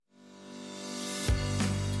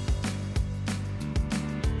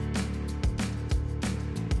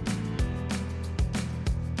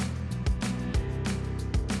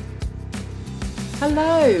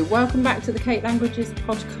Hello, welcome back to the Kate Languages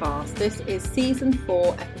podcast. This is season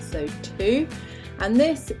 4, episode 2, and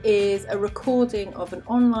this is a recording of an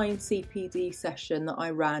online CPD session that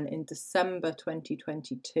I ran in December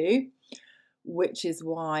 2022, which is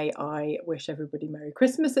why I wish everybody Merry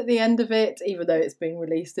Christmas at the end of it, even though it's being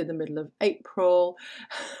released in the middle of April.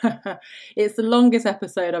 It's the longest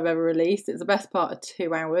episode I've ever released. It's the best part of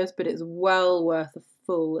 2 hours, but it's well worth a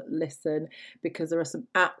full listen because there are some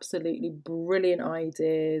absolutely brilliant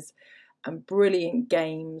ideas and brilliant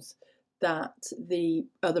games that the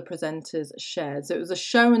other presenters shared. So it was a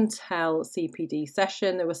show and tell CPD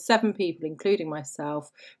session. There were 7 people, including myself,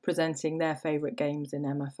 presenting their favourite games in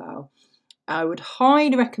MFL. I would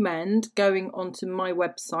highly recommend going onto my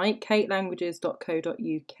website,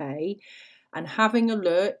 katelanguages.co.uk, and having a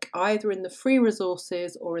look either in the free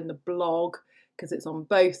resources or in the blog, because it's on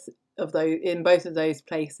both of those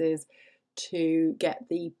places, to get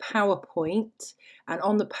the PowerPoint. And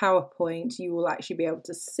on the PowerPoint you will actually be able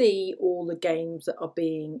to see all the games that are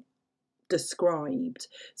being described.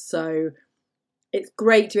 So it's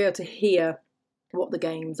great to be able to hear what the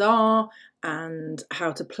games are and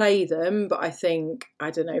how to play them, but I think,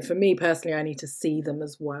 for me personally, I need to see them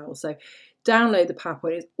as well. So download the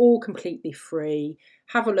PowerPoint. It's all completely free.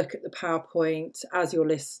 Have a look at the PowerPoint as you're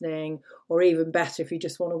listening, or even better if you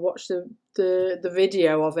just want to watch the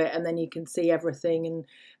video of it, and then you can see everything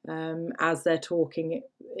and as they're talking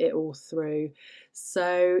it all through.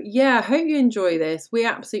 So yeah, I hope you enjoy this. We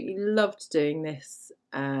absolutely loved doing this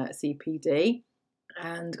CPD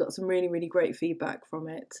and got some really, really great feedback from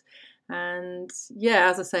it. And yeah,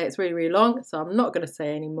 as I say, it's really, really long, so I'm not going to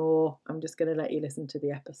say any more. I'm just going to let you listen to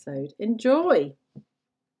the episode. Enjoy.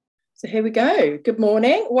 So here we go. Good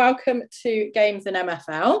morning. Welcome to Games in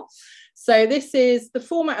MFL. So the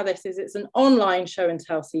format of this is it's an online show and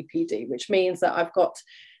tell CPD, which means that I've got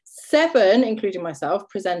 7, including myself,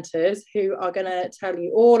 presenters who are going to tell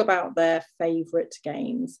you all about their favourite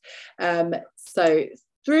games. So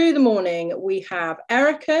through the morning, we have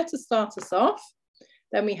Erica to start us off.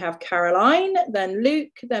 Then we have Caroline, then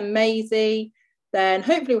Luke, then Maisie. Then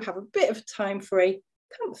hopefully we'll have a bit of time for a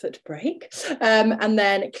comfort break. And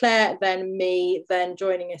then Claire, then me. Then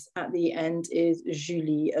joining us at the end is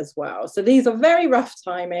Julie as well. So these are very rough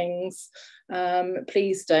timings.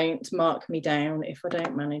 Please don't mark me down if I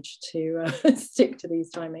don't manage to stick to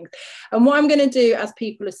these timings. And what I'm going to do as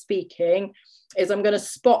people are speaking is I'm going to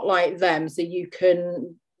spotlight them, so you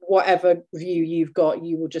can, whatever view you've got,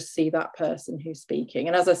 you will just see that person who's speaking.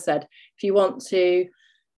 And as I said, if you want to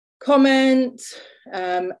comment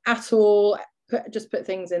at all, just put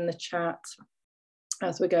things in the chat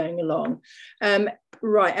as we're going along.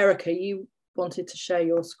 Right, Erica, you wanted to share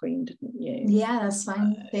your screen, didn't you? Yeah, that's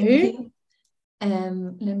fine. Thank you.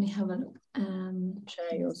 Let me have a look.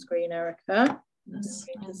 Share your screen, Erica. That's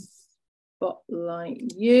fine.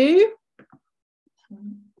 Spotlight you.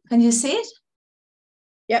 Can you see it?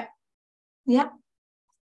 Yep. Yeah.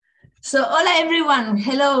 So, hola everyone.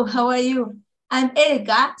 Hello, how are you? I'm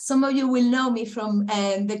Erica. Some of you will know me from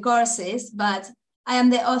the courses, but I am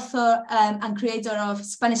the author and creator of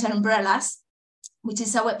Spanish and Umbrellas, which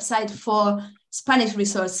is a website for Spanish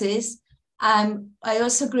resources. I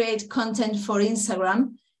also create content for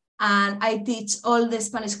Instagram, and I teach all the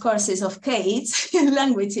Spanish courses of Kate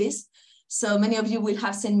Languages. So many of you will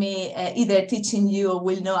have seen me either teaching you or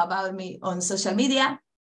will know about me on social media.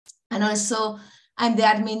 And also, I'm the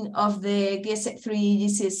admin of the GSEC 3,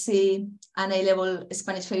 GCSE, and A-level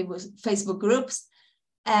Spanish Facebook groups.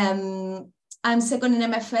 I'm second in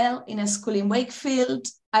MFL in a school in Wakefield.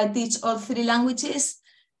 I teach all 3 languages,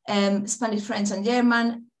 Spanish, French, and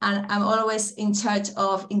German. And I'm always in charge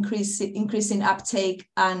of increasing uptake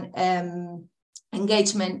and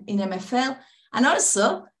engagement in MFL. And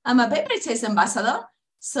also, I'm a paper chase ambassador.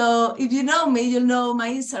 So if you know me, you'll know my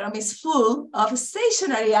Instagram is full of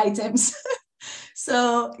stationery items.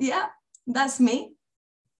 So yeah, that's me.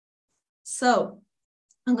 So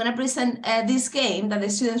I'm going to present this game that the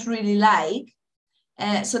students really like.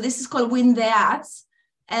 So this is called Win the Ads.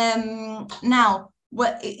 Now,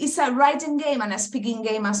 it's a writing game and a speaking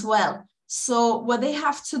game as well. So what they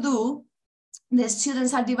have to do, the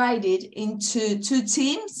students are divided into 2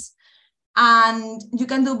 teams. And you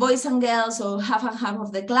can do boys and girls or half and half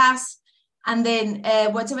of the class. And then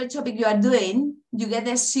whatever topic you are doing, you get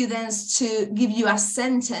the students to give you a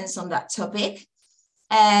sentence on that topic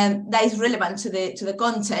that is relevant to the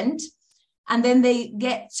content. And then they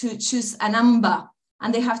get to choose a number,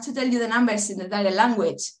 and they have to tell you the numbers in the direct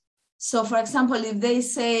language. So for example, if they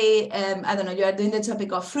say, you are doing the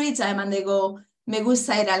topic of free time, and they go, me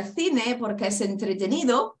gusta ir al cine porque es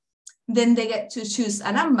entretenido. then they get to choose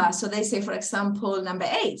a number. So they say, for example, number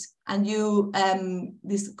 8, and you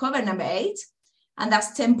discover number 8, and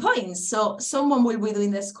that's 10 points. So someone will be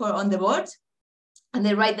doing the score on the board, and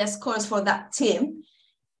they write the scores for that team.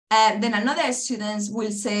 And then another student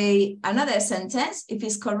will say another sentence. If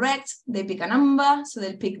it's correct, they pick a number. So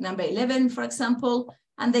they'll pick number 11, for example,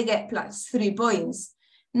 and they get plus 3 points.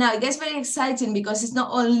 Now, it gets very exciting because it's not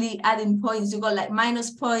only adding points. You got like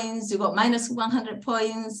minus points, you got minus 100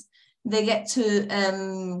 points. They get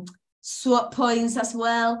to swap points as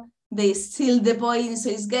well. They steal the points. So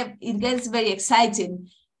it gets very exciting.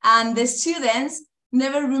 And the students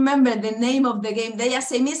never remember the name of the game. They just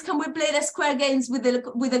say, Miss, can we play the square games with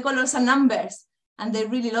the colors and numbers? And they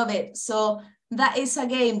really love it. So that is a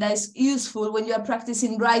game that is useful when you are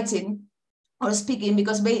practicing writing or speaking,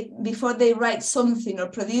 because before they write something or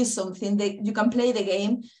produce something, you can play the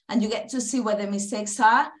game and you get to see what the mistakes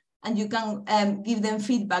are, and you can give them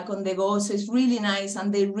feedback on the go. So it's really nice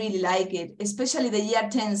and they really like it, especially the year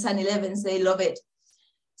 10s and 11s, they love it.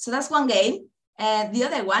 So that's one game. The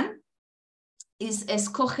other one is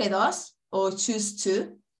Escoge dos, or choose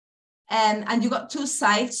two. And you got 2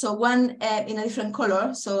 sides, so one in a different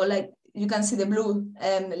color. So like you can see the blue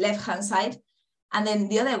left-hand side, and then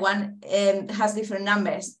the other one has different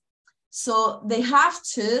numbers. So they have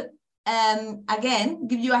to, again,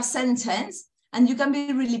 give you a sentence, and you can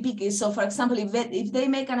be really picky. So for example, if they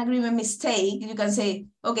make an agreement mistake, you can say,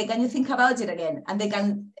 okay, can you think about it again? And they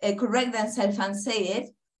can correct themselves and say it.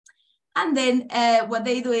 And then what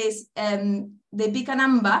they do is they pick a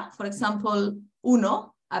number, for example,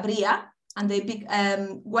 uno, habría, and they pick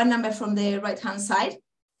one number from the right-hand side,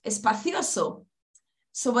 espacioso.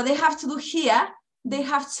 So what they have to do here, they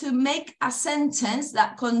have to make a sentence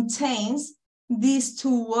that contains these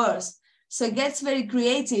 2 words. So it gets very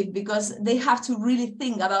creative because they have to really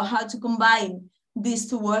think about how to combine these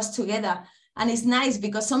 2 words together. And it's nice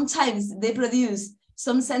because sometimes they produce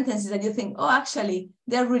some sentences that you think, oh, actually,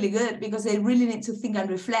 they're really good, because they really need to think and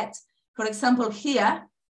reflect. For example, here,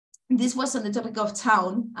 this was on the topic of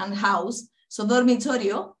town and house. So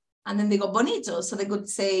dormitorio, and then they go bonito. So they could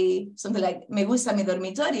say something like, me gusta mi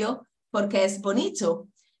dormitorio porque es bonito.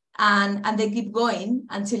 And they keep going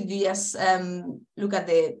until you just look at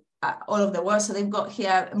all of the words. So they've got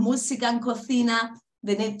here música and cocina.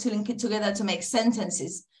 They need to link it together to make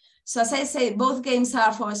sentences. So as I say, both games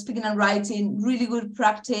are for speaking and writing, really good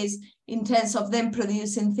practice in terms of them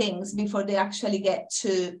producing things before they actually get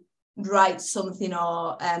to write something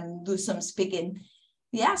or do some speaking.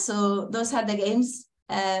 Yeah, so those are the games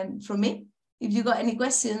from me. If you got any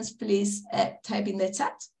questions, please type in the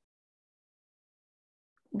chat.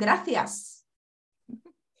 Gracias.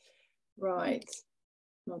 Right.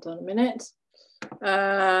 Hold on a minute.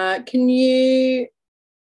 Can you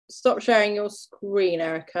stop sharing your screen,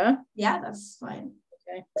 Erica? Yeah, that's fine.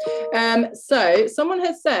 Okay. So someone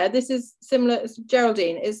has said this is similar,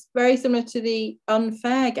 Geraldine, is very similar to the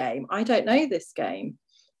unfair game. I don't know this game.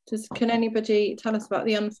 Can anybody tell us about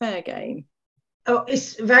the unfair game? Oh,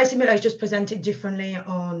 it's very similar. It's just presented differently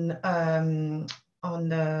on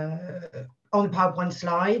PowerPoint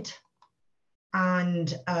slide,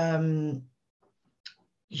 and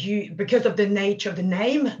because of the nature of the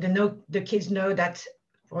name, the kids know that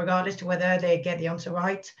regardless to whether they get the answer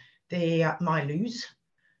right, they might lose.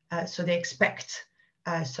 So they expect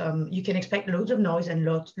you can expect loads of noise and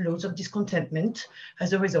loads of discontentment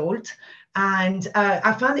as a result. And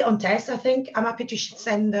I found it on test. I think I'm happy to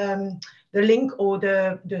send the link or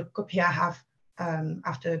the copy I have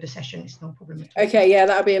after the session. It's no problem. Okay, yeah,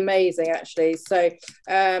 that would be amazing, actually. So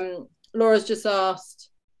Laura's just asked,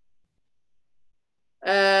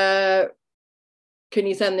 can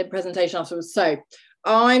you send the presentation afterwards? So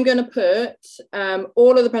I'm going to put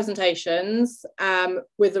all of the presentations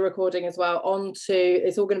with the recording as well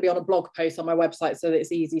it's all going to be on a blog post on my website so that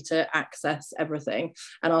it's easy to access everything.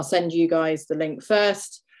 And I'll send you guys the link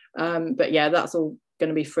first. But yeah, that's all going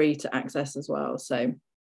to be free to access as well. So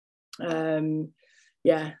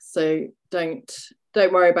yeah, so don't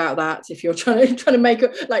worry about that. If you're trying to make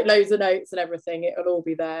like loads of notes and everything, it'll all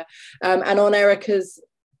be there. And on Erica's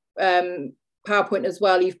PowerPoint as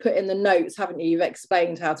well, you've put in the notes, haven't you? You've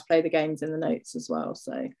explained how to play the games in the notes as well.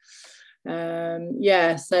 So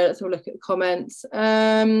yeah, so let's have a look at the comments.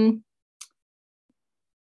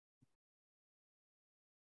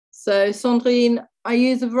 So Sandrine, I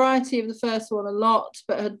use a variety of the first one a lot,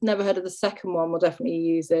 but had never heard of the second one. We'll definitely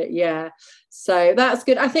use it. Yeah, so that's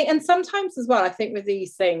good. I think, and sometimes as well, I think with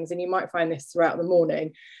these things, and you might find this throughout the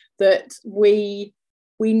morning, that we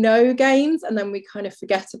know games and then we kind of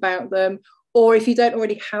forget about them. Or if you don't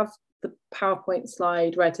already have the PowerPoint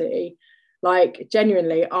slide ready, Like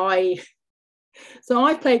genuinely, I've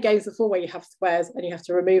played games before where you have squares and you have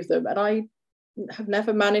to remove them, and I have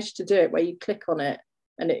never managed to do it where you click on it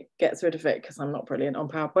and it gets rid of it, because I'm not brilliant on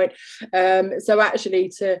PowerPoint. So actually,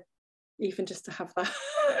 to even just to have that,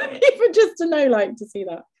 even just to know, like, to see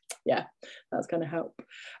that, yeah, that's going to help.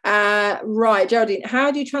 Right, Geraldine,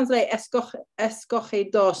 how do you translate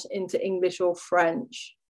escoge dos into English or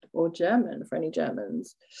French or German for any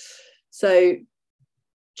Germans? So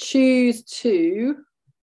choose two.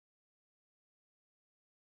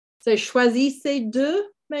 So choisissez deux,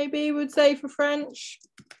 maybe would say for French.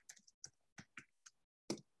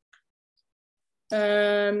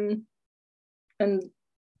 And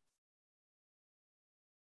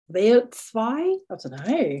wählt zwei? I don't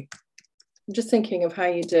know. I'm just thinking of how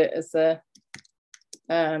you do it as a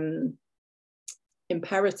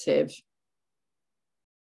imperative.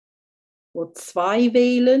 Or zwei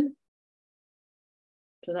wählen?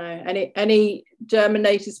 I don't know. Any German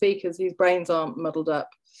native speakers whose brains aren't muddled up?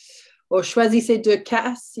 Or choisissez deux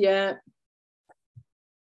cases, yeah.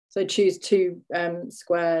 So choose two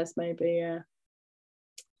squares, maybe, yeah.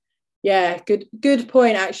 Yeah, good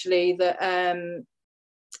point, actually. That,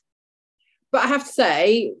 but I have to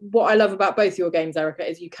say, what I love about both your games, Erica,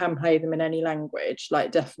 is you can play them in any language,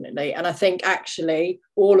 like, definitely. And I think actually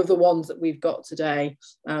all of the ones that we've got today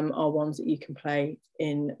are ones that you can play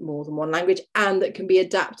in more than one language, and that can be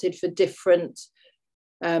adapted for different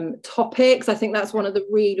topics. I think that's one of the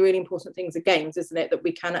really, really important things of games, isn't it? That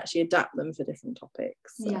we can actually adapt them for different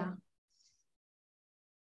topics. So. Yeah.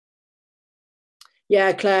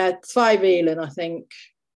 Yeah, Claire, zwei wählen, I think.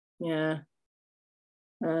 Yeah.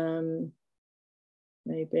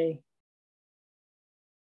 Maybe.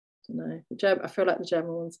 I don't know. I feel like the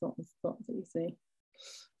German one's not as easy.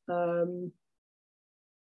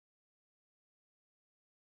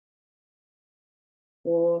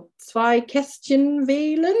 Or zwei Kästchen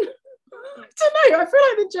wählen. I don't know. I feel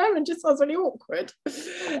like the German just sounds really awkward.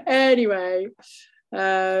 Anyway.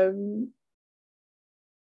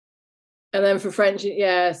 And then for French,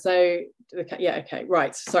 yeah, so, yeah, okay,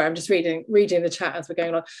 right. Sorry, I'm just reading the chat as we're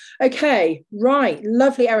going along. Okay, right,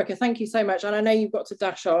 lovely, Erica, thank you so much. And I know you've got to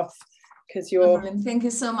dash off because you're thank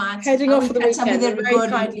you so much. Heading off for the weekend. You very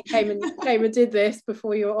kindly came and did this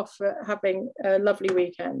before you're off for having a lovely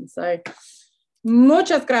weekend. So,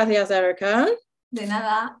 muchas gracias, Erica. De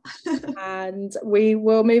nada. And we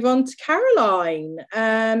will move on to Caroline.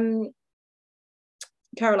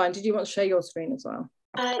 Caroline, did you want to share your screen as well?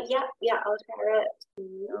 Yeah, I'll share it.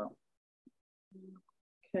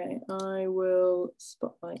 Okay, I will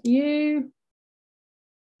spotlight you.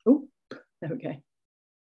 Oh, okay.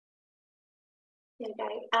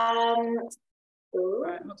 Okay.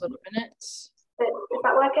 Right, hold on a minute. Is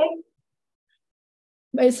that working?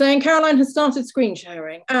 It's saying Caroline has started screen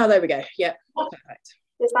sharing. Oh, there we go. Yeah, perfect.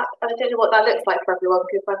 Is that? I don't know what that looks like for everyone,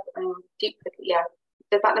 because I've duplicate. Yeah.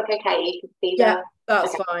 Does that look okay? You can see. Yeah,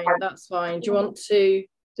 that's fine. That's fine. Do you want to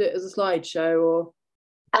do it as a slideshow or?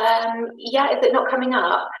 Yeah. Is it not coming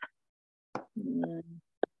up?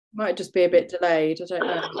 Might just be a bit delayed. I don't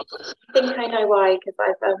know. I think I know why, because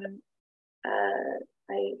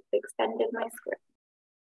I extended my script.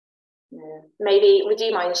 Yeah. Maybe would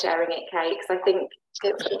you mind sharing it, Kate? Because I think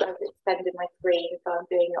it's because I've extended my screen, so I'm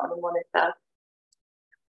doing it on a monitor.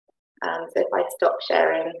 So if I stop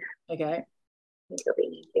sharing, okay, it'll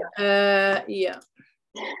be easier. Yeah.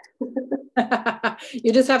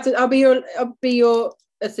 You just have to. I'll be your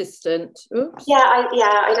assistant. Oops. Yeah,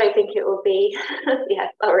 I don't think it will be. Yeah,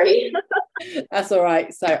 sorry. That's all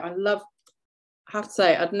right. So I have to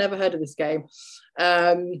say, I'd never heard of this game.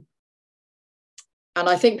 And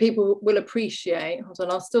I think people will appreciate, hold on,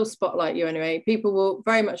 I'll still spotlight you anyway. People will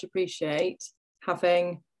very much appreciate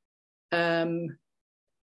having a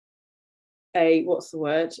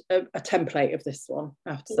template of this one.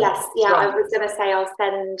 Yes, yeah, right. I was going to say I'll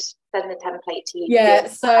send the template to you. Yeah,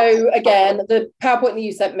 so again, the PowerPoint that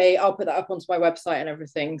you sent me, I'll put that up onto my website and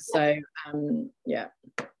everything. So yeah,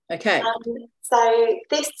 okay. So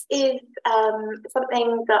this is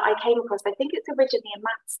something that I came across. I think it's originally a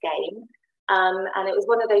maths game. And it was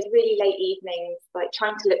one of those really late evenings, like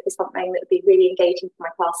trying to look for something that would be really engaging for my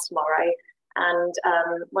class tomorrow. And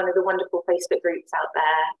one of the wonderful Facebook groups out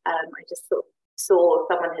there, I just sort of saw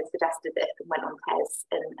someone had suggested this and went on TES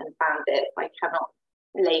and found it. I cannot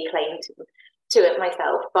lay claim to it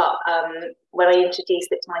myself, but when I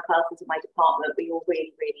introduced it to my classes in my department, we all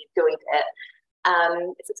really, really enjoyed it.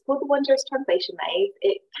 It's called The Wondrous Translation Maze.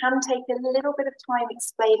 It can take a little bit of time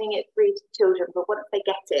explaining it through to children, but once they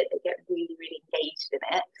get it, they get really, really engaged in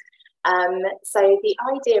it. So the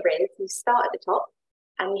idea is you start at the top,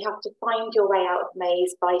 and you have to find your way out of the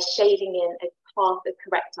maze by shading in a path of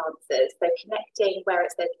correct answers. So connecting where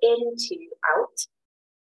it says in to out.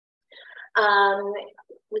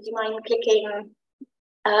 Would you mind clicking?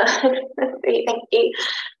 Thank you.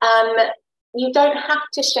 You don't have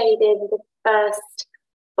to shade in the first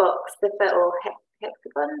box, or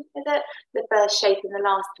hexagon, is it? The first shape in the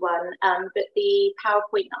last one, but the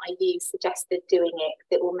PowerPoint that I use suggested doing it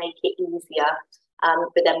because it will make it easier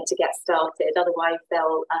for them to get started. Otherwise,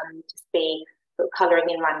 they'll just be sort of colouring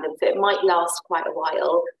in random. So it might last quite a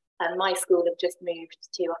while. My school have just moved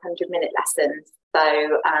to 100-minute lessons.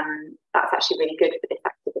 So that's actually really good for this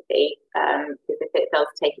activity, because if it does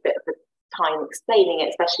take a bit of time explaining it,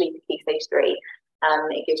 especially for Key Stage 3,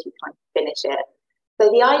 it gives you time to finish it. So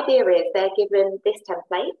the idea is they're given this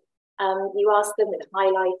template. You ask them with a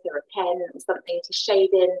highlighter, a pen, or something to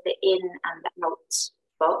shade in the in and the out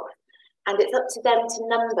box. And it's up to them to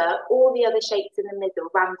number all the other shapes in the middle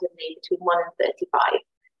randomly between 1 and 35.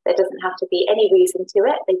 There doesn't have to be any reason to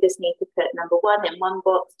it. They just need to put number 1 in one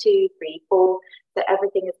box, 2, 3, 4. So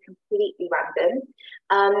everything is completely random.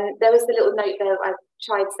 There was a little note there. I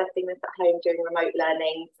tried setting this at home during remote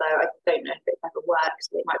learning, so I don't know if it's ever worked.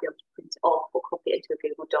 They might be able to print it off or copy it into a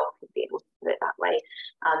Google Doc and be able to do it that way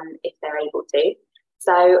if they're able to.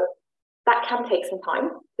 So that can take some time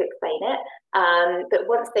to explain it. But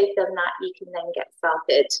once they've done that, you can then get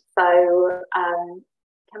started. So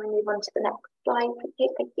can we move on to the next slide?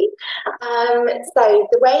 Thank you. So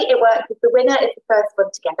the way it works is the winner is the first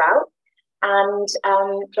one to get out. And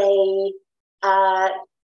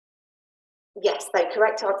yes, so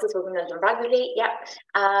correct answers will be numbered randomly, yep.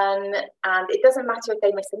 And it doesn't matter if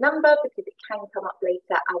they miss a number because it can come up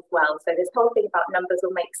later as well. So this whole thing about numbers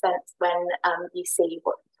will make sense when you see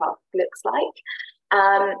what the task looks like.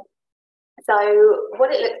 So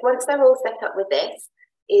what it looks, once they're all set up with this,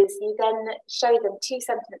 is you then show them 2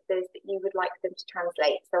 sentences that you would like them to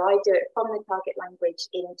translate. So I do it from the target language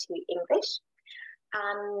into English.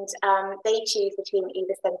 And they choose between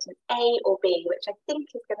either sentence A or B, which I think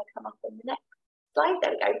is going to come up in the next slide.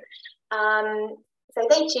 There we go. So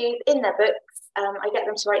they choose in their books. I get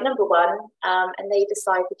them to write number 1, and they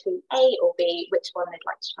decide between A or B which one they'd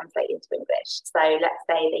like to translate into English. So let's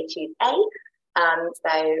say they choose A.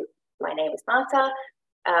 So my name is Marta,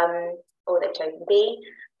 or they've chosen B.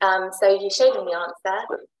 So you show them the answer,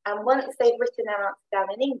 and once they've written their answer down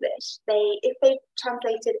in English, if they've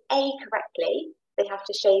translated A correctly, they have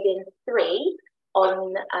to shade in 3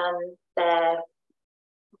 on their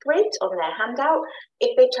grid, on their handout.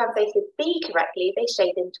 If they translated B correctly, they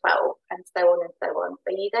shade in 12, and so on and so on.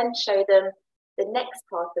 So you then show them the next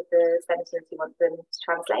part of the sentence you want them to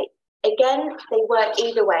translate. Again, they work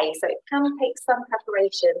either way, so it can take some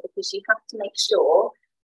preparation because you have to make sure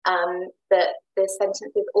that the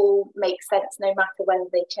sentences all make sense no matter whether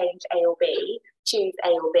they choose A or B.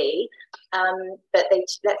 But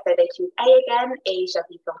let's say they choose A again, et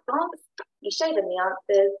j'habite en France. You show them the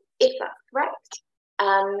answers. If that's correct,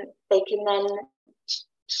 they can then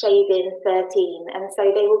shade in 13. And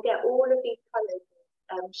so they will get all of these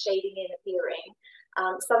colours shading in appearing.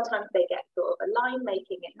 Sometimes they get sort of a line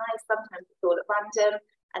making it nice. Sometimes it's all at random.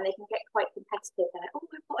 And they can get quite competitive. They're like, oh,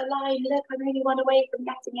 I've got a line, look, I'm only 1 away from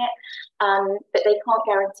getting it. But they can't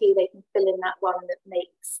guarantee they can fill in that one that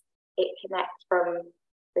makes it connect from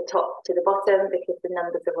the top to the bottom because the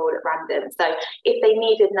numbers are all at random. So if they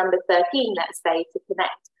needed number 13, let's say, to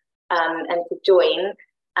connect and to join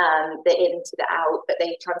the in to the out, but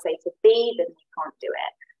they translated B, then they can't do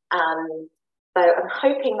it. So I'm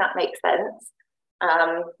hoping that makes sense.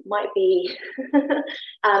 Might be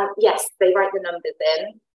yes, they write the numbers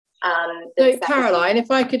in. So Caroline,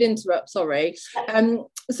 if I could interrupt, sorry.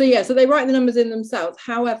 So yeah, so they write the numbers in themselves.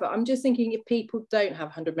 However, I'm just thinking if people don't have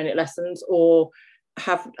 100-minute lessons or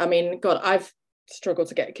have, I mean, God, I've struggled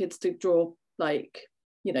to get kids to draw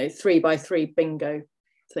 3x3 bingo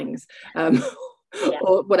things.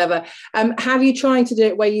 Or whatever. Have you tried to do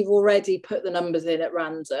it where you've already put the numbers in at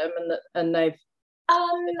random and they've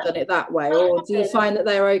done it that way, or do you find that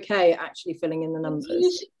they're okay actually filling in the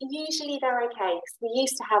numbers? Usually they're okay, because we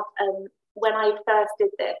used to have when I first did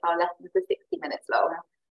this, our lessons were 60 minutes long,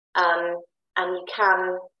 and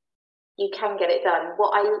you can get it done.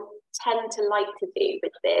 What I tend to like to do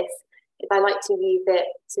with this is I like to use it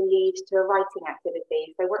to lead to a writing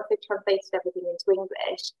activity. So once they've translated everything into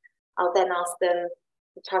English, I'll then ask them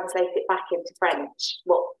to translate it back into French,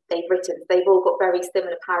 what they've written. They've all got very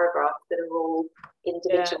similar paragraphs that are all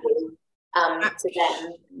individual to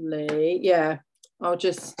them. Yeah, I'll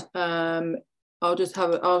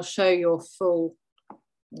show your full.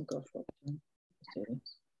 Oh gosh,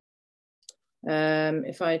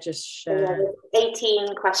 If I just share, so yeah,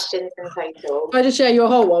 18 questions in total. If I just share your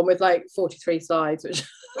whole one with like 43 slides, which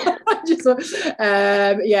I just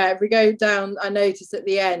yeah, if we go down, I noticed at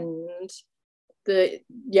the end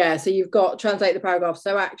so you've got translate the paragraph.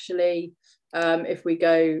 So actually, if we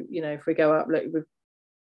go, if we go up, look,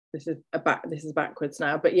 this is backwards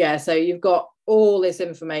now, but yeah, so you've got all this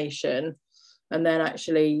information, and then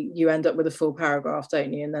actually you end up with a full paragraph,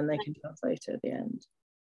 don't you? And then they can translate it at the end.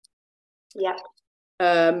 Yeah.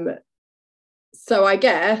 So I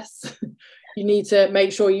guess you need to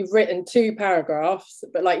make sure you've written 2 paragraphs,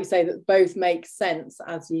 but like you say, that both make sense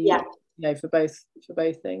as you, for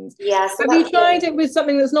both things. Yeah. So have you tried it with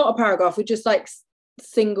something that's not a paragraph, with just like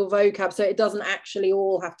single vocab, so it doesn't actually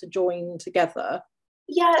all have to join together?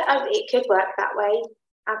 Yeah, it could work that way.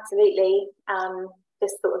 Absolutely.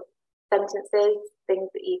 Just sort of sentences, things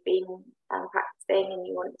that you've been practicing and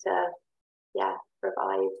you want to,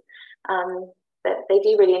 provide. But they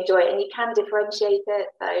do really enjoy it, and you can differentiate it.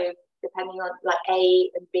 So depending on like A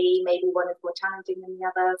and B, maybe one is more challenging than the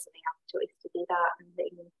other, so they have a choice to do that and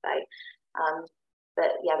things. So,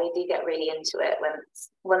 but yeah, they do get really into it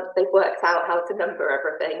once they've worked out how to number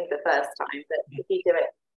everything the first time. But if you do it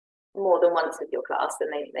more than once with your class, then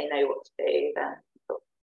they know what to do. They're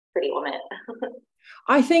pretty on it.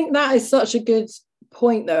 I think that is such a good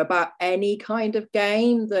point though about any kind of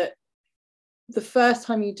game, that the first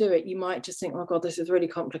time you do it, you might just think, oh God, this is really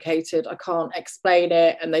complicated, I can't explain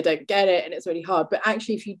it, and they don't get it, and it's really hard. But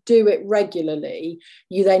actually, if you do it regularly,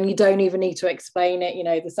 you don't even need to explain it.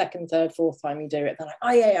 The second, third, fourth time you do it, they're like,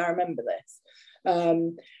 oh yeah, I remember this.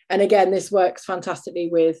 And again, this works fantastically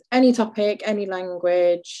with any topic, any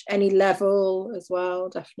language, any level as well,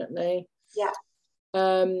 definitely. Yeah.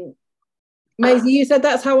 Maisie, you said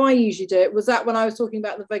that's how I usually do it. Was that when I was talking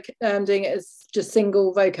about doing it as just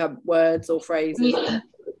single vocab words or phrases? Yeah.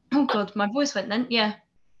 Oh God, my voice went then. Yeah.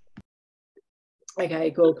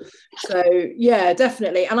 Okay, cool. So yeah,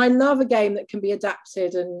 definitely. And I love a game that can be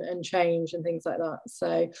adapted and changed and things like that.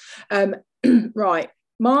 So right,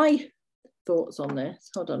 my thoughts on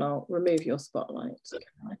this. Hold on, I'll remove your spotlight.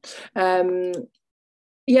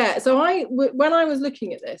 Yeah, so when I was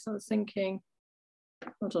looking at this, I was thinking,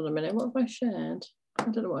 hold on a minute, what have I shared? I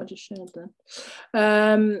don't know what I just shared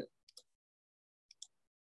then.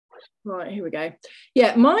 Right, here we go.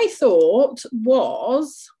 Yeah, my thought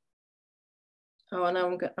was, I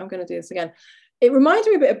know I'm going to do this again. It reminds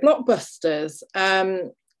me a bit of Blockbusters,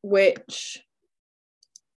 which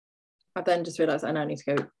I then just realised I now need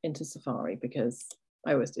to go into Safari, because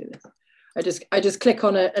I always do this. I just click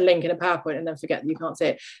on a link in a PowerPoint and then forget that you can't see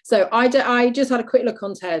it. So I just had a quick look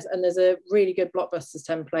on TES, and there's a really good Blockbusters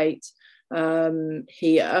template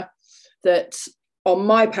here that on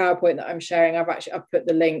my PowerPoint that I'm sharing, I've put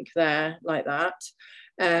the link there like that.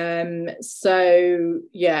 So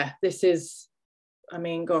yeah, this is, I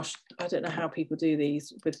mean, gosh, I don't know how people do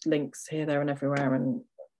these with links here, there and everywhere, and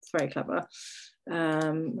it's very clever.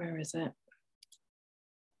 Where is it?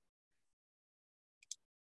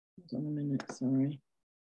 Hold on a minute, sorry.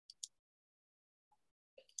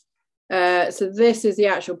 So this is the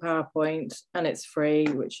actual PowerPoint, and it's free,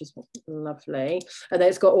 which is lovely. And then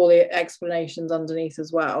it's got all the explanations underneath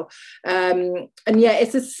as well. And yeah,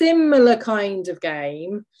 it's a similar kind of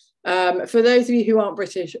game. For those of you who aren't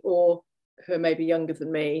British or who are maybe younger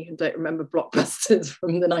than me and don't remember Blockbusters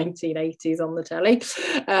from the 1980s on the telly,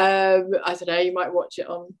 I don't know, you might watch it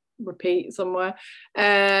on repeat somewhere.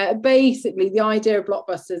 Basically, the idea of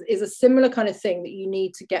Blockbusters is a similar kind of thing that you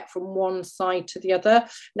need to get from one side to the other.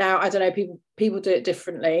 Now, I don't know, people do it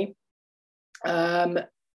differently.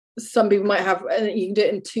 Some people might have, you can do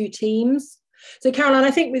it in 2 teams. So Caroline,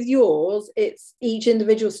 I think with yours, it's each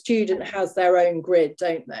individual student has their own grid,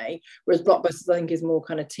 don't they? Whereas Blockbusters, I think, is more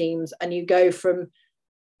kind of teams, and you go from,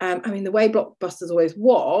 I mean, the way Blockbusters always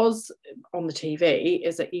was on the TV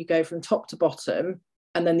is that you go from top to bottom,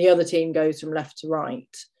 and then the other team goes from left to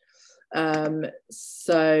right.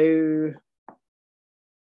 So,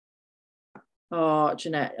 oh,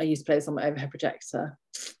 Jeanette, I used to play this on my overhead projector.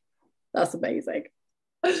 That's amazing.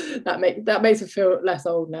 That makes me feel less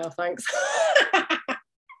old now, thanks.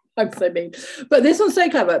 I'm so mean. But this one's so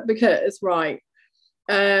clever because, right,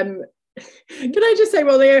 can I just say,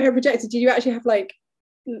 well, the overhead projector, did you actually have like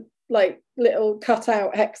little cut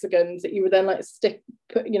out hexagons that you would then like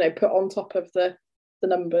put on top of the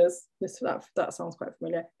numbers? That sounds quite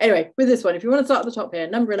familiar. Anyway, with this one, if you want to start at the top here,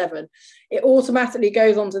 number 11, it automatically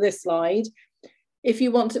goes onto this slide. If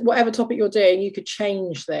you want to, whatever topic you're doing, you could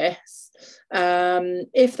change this.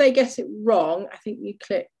 If they get it wrong, I think you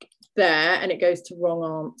click there and it goes to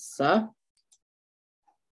wrong answer.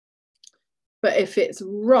 But if it's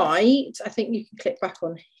right, I think you can click back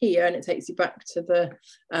on here and it takes you back to the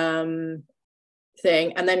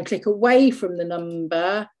thing, and then click away from the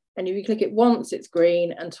number. And if you click it once, it's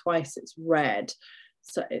green, and twice it's red.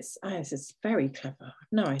 So it's very clever. I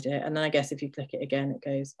have no idea. And then I guess if you click it again, it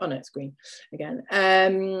goes, oh no, it's green again.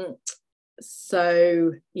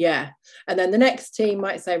 So yeah. And then the next team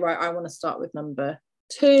might say, right, I want to start with number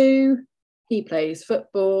 2. He plays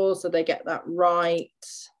football, so they get that right.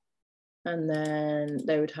 And then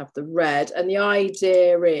they would have the red. And the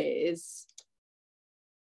idea is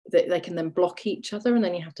that they can then block each other, and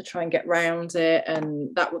then you have to try and get round it.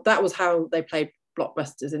 And that was how they played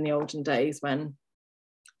blockbusters in the olden days, when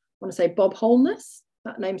I want to say Bob Holness,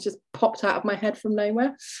 that name's just popped out of my head from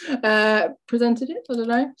nowhere, presented it. I don't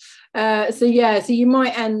know. So you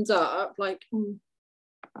might end up like,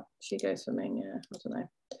 she goes swimming, yeah, I don't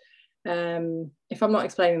know. If I'm not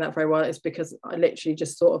explaining that very well, it's because I literally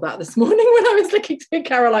just thought of that this morning when I was looking to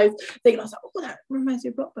Caroline's thing. I was like, oh, that reminds me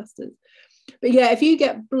of blockbusters. But yeah, if you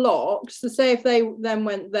get blocked, so say if they then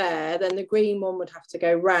went there, then the green one would have to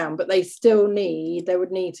go round, but they would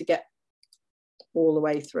need to get all the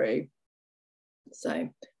way through. So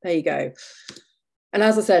there you go. And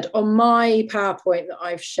as I said, on my PowerPoint that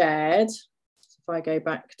I've shared, if I go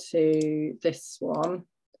back to this one,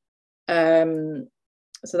 so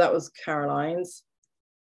that was Caroline's.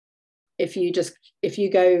 If you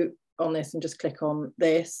go on this and just click on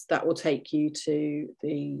this, that will take you to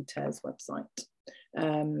the TES website.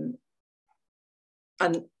 And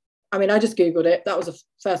I mean, I just Googled it. That was the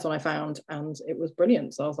first one I found, and it was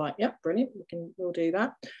brilliant. So I was like, yep, brilliant. We'll do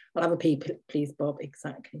that. I'll have a pee, please, Bob.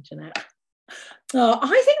 Exactly, Jeanette. Oh,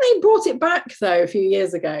 I think they brought it back though a few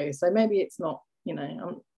years ago. So maybe it's not,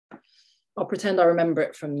 I'll pretend I remember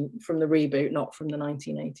it from the reboot, not from the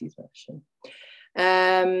 1980s version.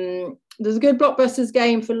 There's a good blockbusters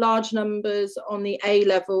game for large numbers on the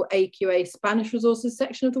A-level AQA Spanish resources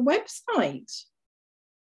section of the website.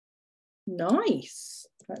 Nice.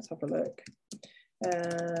 Let's have a look.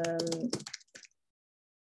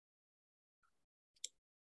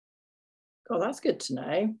 God, that's good to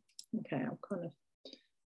know. Okay, I'm kind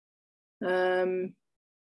of...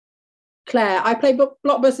 Claire, I play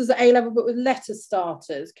blockbusters at A-level, but with letter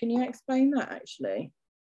starters. Can you explain that, actually?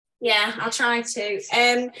 Yeah, I'll try to.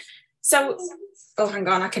 Oh, hang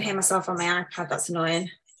on, I can hear myself on my iPad. That's annoying.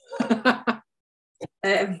 I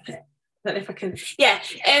don't know if I can. Yeah.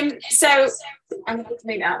 So I'm going to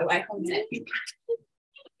move it out of the way. Hold a minute.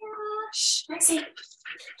 Let's see.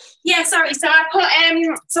 Yeah, sorry. So I put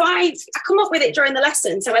I come up with it during the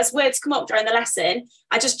lesson. So as words come up during the lesson,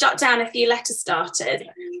 I just jot down a few letter starters,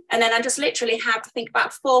 and then I just literally have, I think,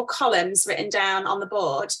 about 4 columns written down on the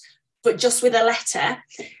board, but just with a letter.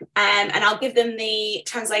 And I'll give them the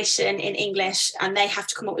translation in English, and they have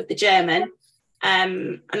to come up with the German.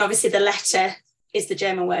 And obviously the letter is the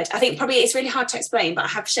German word. I think probably it's really hard to explain, but I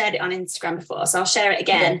have shared it on Instagram before, so I'll share it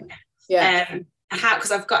again. Yeah.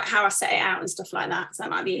 Because I've got how I set it out and stuff like that, so that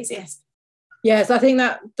might be easiest. Yes, I think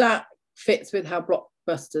that fits with how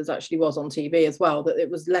Blockbusters actually was on TV as well, that it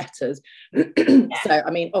was letters. So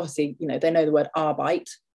I mean, obviously, they know the word Arbeit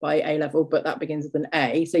by A-level, but that begins with an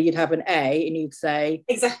A, so you'd have an A and you'd say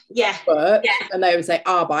work, and they would say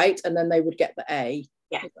Arbeit, and then they would get the A.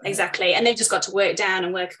 Yeah, exactly. And they've just got to work down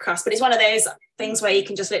and work across. But it's one of those things where you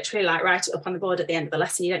can just literally write it up on the board at the end of the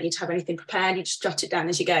lesson. You don't need to have anything prepared. You just jot it down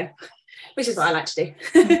as you go, which is what I like to do.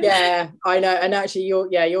 Yeah, I know. And actually your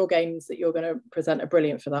games that you're going to present are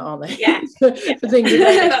brilliant for that, aren't they? Yeah. For things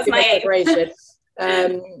that that's my preparation.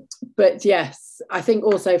 But yes, I think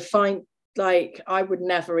also I would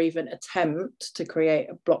never even attempt to create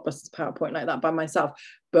a Blockbusters PowerPoint like that by myself.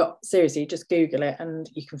 But seriously, just Google it and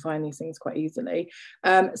you can find these things quite easily.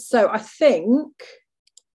 So I think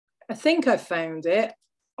I found it.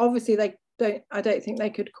 Obviously, I don't think they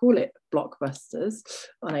could call it Blockbusters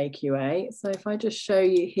on AQA. So if I just show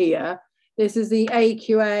you here, this is the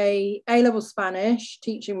AQA A-level Spanish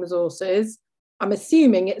teaching resources. I'm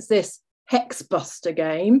assuming it's this Hexbuster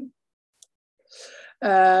game.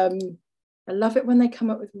 I love it when they come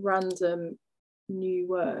up with random new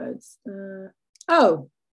words. Oh,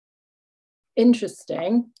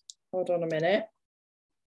 interesting. Hold on a minute.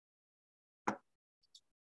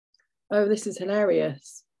 Oh, this is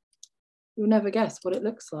hilarious. You'll never guess what it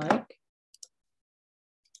looks like.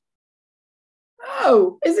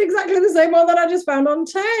 Oh, it's exactly the same one that I just found on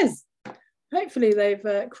TES. Hopefully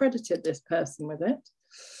they've credited this person with it.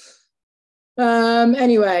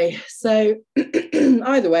 Anyway, so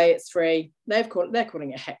either way, it's free. They're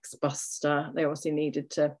calling it Hexbuster. They obviously needed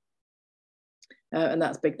to, and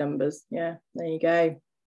that's big numbers. Yeah, there you go.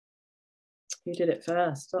 Who did it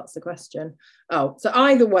first? That's the question. Oh, so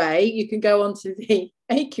either way, you can go onto the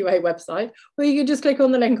AQA website, or you can just click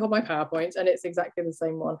on the link on my PowerPoint, and it's exactly the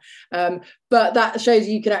same one. But that shows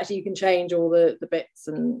you can change all the bits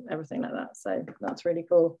and everything like that. So that's really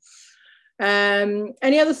cool.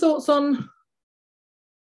 Any other thoughts on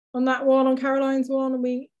that one, on Caroline's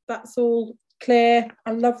one? That's all clear.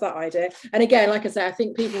 I love that idea. And again, like I say, I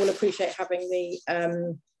think people will appreciate having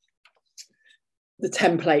the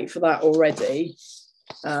template for that already,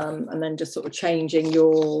 and then just sort of changing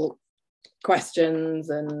your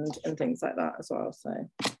questions and things like that as well. So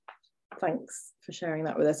thanks for sharing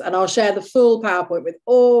that with us, and I'll share the full PowerPoint with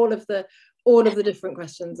all of the different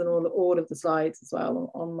questions and all of the slides as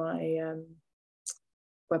well on my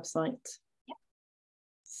website. Yeah.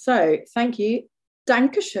 So thank you.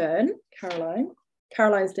 Dankeschön, Caroline.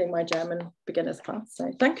 Caroline's doing my German beginners class,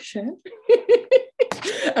 so Dankeschön.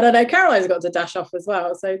 And I know Caroline's got to dash off as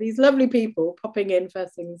well. So these lovely people popping in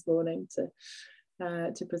first thing this morning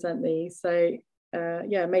to present these. So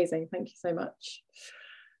yeah, amazing. Thank you so much.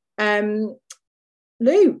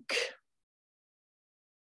 Luke.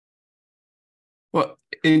 Well,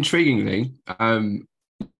 intriguingly,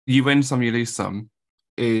 you win some, you lose some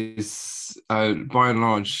is by and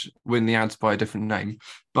large win the ads by a different name,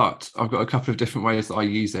 but I've got a couple of different ways that I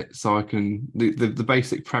use it. So I can the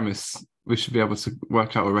basic premise we should be able to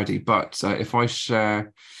work out already, but if I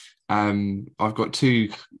share, I've got two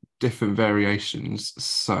different variations.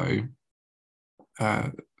 So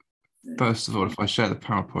first of all, if I share the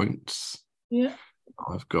PowerPoint, yeah,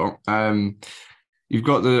 I've got you've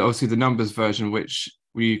got obviously the numbers version, which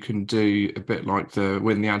you can do a bit like the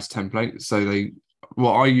win the ads template. So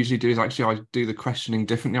what I usually do is actually I do the questioning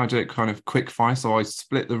differently. I do it kind of quick fire. So I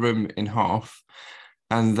split the room in half,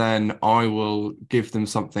 and then I will give them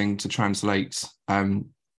something to translate and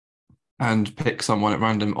pick someone at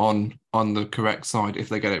random on the correct side. If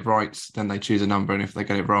they get it right, then they choose a number, and if they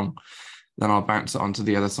get it wrong, then I'll bounce it onto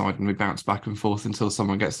the other side, and we bounce back and forth until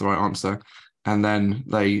someone gets the right answer. And then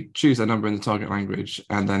they choose a number in the target language,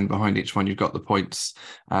 and then behind each one you've got the points,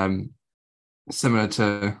 similar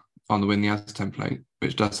to on the win the ads template,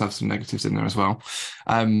 which does have some negatives in there as well.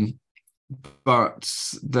 But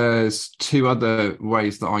there's two other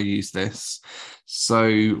ways that I use this.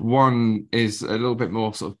 So one is a little bit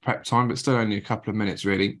more sort of prep time, but still only a couple of minutes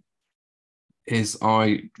really, is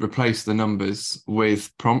I replace the numbers with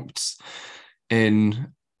prompts.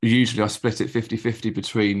 Usually I split it 50-50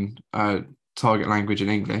 between target language and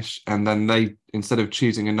English, and then they, instead of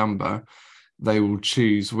choosing a number, they will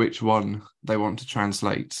choose which one they want to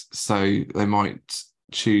translate. So they might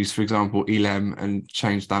choose, for example, Ilem, and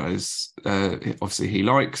change that as obviously he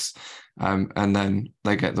likes, and then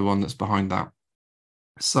they get the one that's behind that.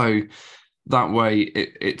 So that way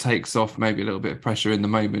it takes off maybe a little bit of pressure in the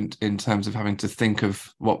moment in terms of having to think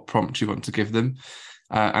of what prompt you want to give them,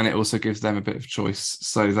 and it also gives them a bit of choice,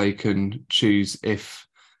 so they can choose if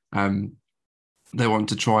they want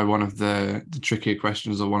to try one of the trickier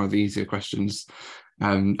questions or one of the easier questions.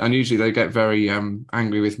 And usually they get very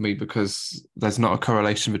angry with me because there's not a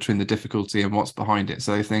correlation between the difficulty and what's behind it.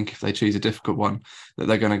 So they think if they choose a difficult one that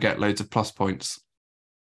they're going to get loads of plus points.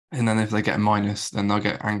 And then if they get a minus, then they'll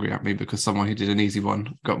get angry at me because someone who did an easy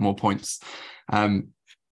one got more points.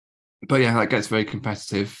 But yeah, that gets very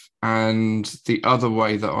competitive. And the other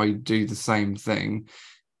way that I do the same thing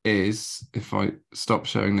is, if I stop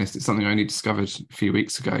showing this, it's something I only discovered a few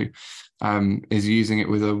weeks ago, is using it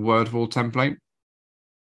with a word wall template.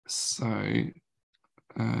 So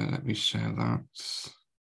let me share that.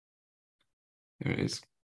 Here it is.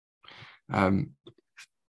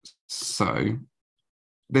 So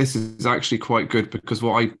this is actually quite good, because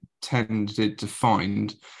what I tended to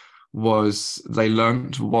find was they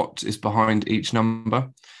learned what is behind each number.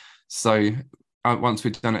 So once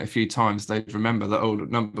we'd done it a few times, they'd remember that, oh,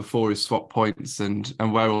 number 4 is swap points and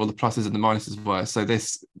where all the pluses and the minuses were. So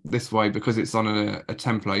this way, because it's on a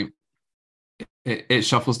template, it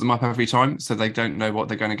shuffles them up every time, so they don't know what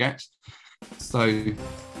they're going to get. So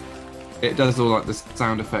it does all like the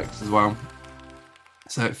sound effects as well.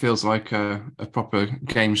 So it feels like a proper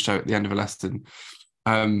game show at the end of a lesson.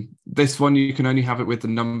 This one, you can only have it with the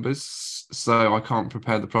numbers, so I can't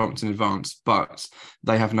prepare the prompt in advance, but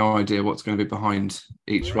they have no idea what's going to be behind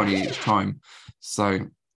each one each time. So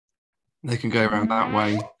they can go around that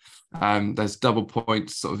way. There's double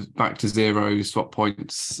points, sort of back to 0, swap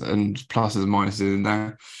points, and pluses and minuses in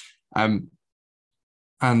there.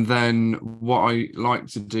 And then what I like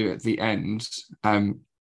to do at the end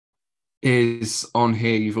is, on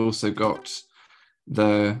here you've also got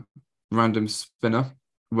the random spinner,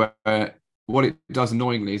 where what it does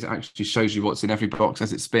annoyingly is it actually shows you what's in every box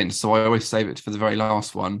as it spins. So I always save it for the very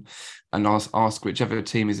last one and ask whichever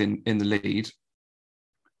team is in the lead.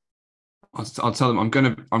 I'll tell them I'm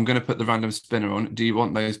gonna put the random spinner on. Do you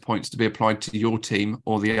want those points to be applied to your team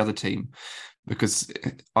or the other team? Because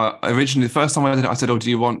originally, the first time I did it, I said, "Oh, do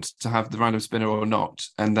you want to have the random spinner or not?"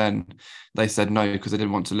 And then they said no because they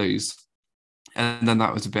didn't want to lose. And then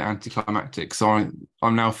that was a bit anticlimactic. So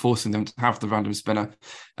I'm now forcing them to have the random spinner,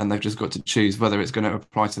 and they've just got to choose whether it's going to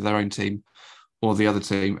apply to their own team or the other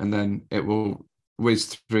team, and then it will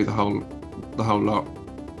whiz through the whole lot.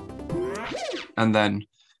 And then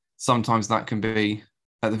sometimes that can be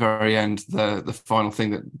at the very end the final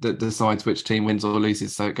thing that decides which team wins or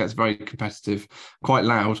loses. So it gets very competitive, quite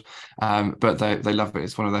loud, but they love it.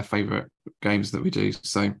 It's one of their favourite games that we do.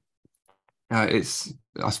 So it's,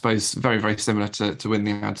 I suppose, very, very similar to Win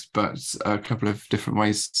the Ads, but a couple of different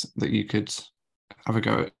ways that you could have a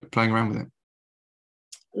go at playing around with it.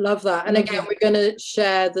 Love that. And again, we're going to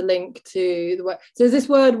share the link to the word. So is this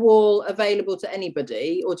word wall available to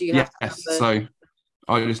anybody, or do you have to have so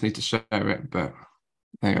I just need to share it, but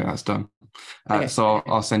there you go, that's done. Okay. So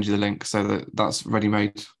I'll send you the link so that's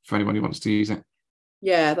ready-made for anyone who wants to use it.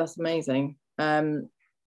 Yeah, that's amazing.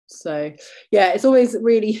 So yeah, it's always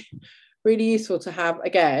really, really useful to have,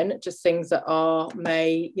 again, just things that are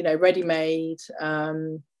made, ready-made,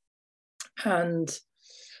 and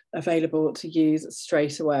available to use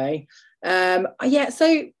straight away.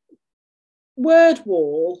 So word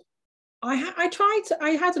wall, I had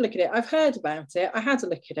a look at it. I've heard about it. I had a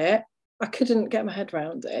look at it. I couldn't get my head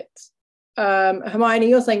around it. Hermione,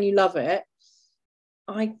 you're saying you love it.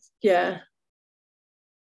 Can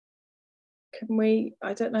we?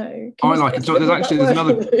 I don't know. I like it.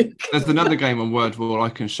 There's another game on word wall I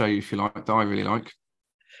can show you if you like that I really like.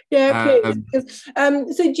 Yeah, please.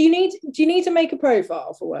 So do you need to make a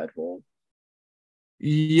profile for word wall?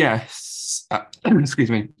 Yes.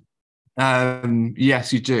 Excuse me.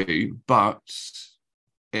 Yes, you do, but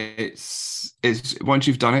it's once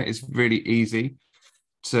you've done it, it's really easy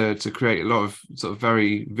to create a lot of sort of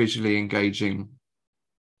very visually engaging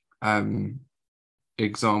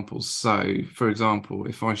examples. So, for example,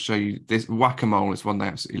 if I show you this, whack-a-mole is one they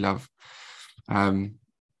absolutely love.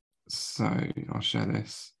 So I'll share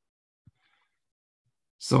this.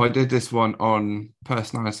 So I did this one on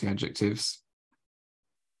personality adjectives,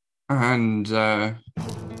 and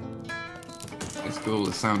it's got all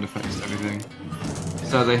the sound effects and everything.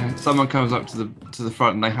 So someone comes up to the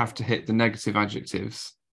front and they have to hit the negative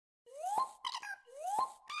adjectives.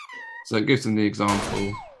 So it gives them the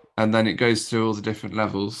example, and then it goes through all the different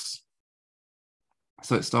levels.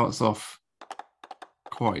 So it starts off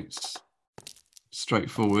quite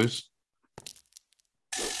straightforward.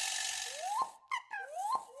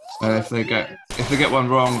 And if they get one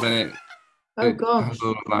wrong, then it has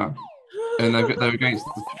all of that. And they're against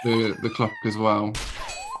the clock as well.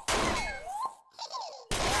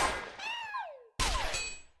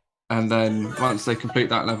 And then once they complete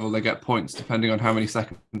that level, they get points depending on how many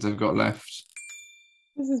seconds they've got left.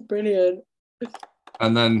 This is brilliant.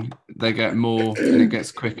 And then they get more and it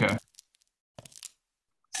gets quicker.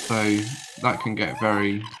 So that can get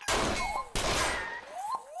very...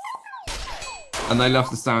 And they love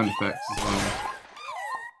the sound effects as well.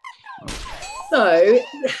 So,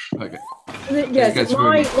 okay. Yes,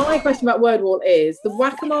 my question about word wall is, the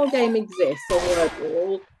whack-a-mole game exists on word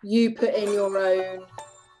wall. You put in your own...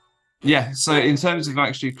 Yeah, so in terms of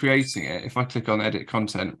actually creating it, if I click on edit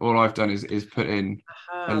content, all I've done is put in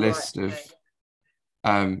a list of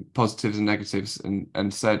positives and negatives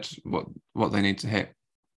and said what they need to hit.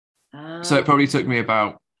 So it probably took me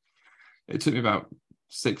about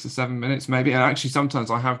 6 or 7 minutes maybe. And actually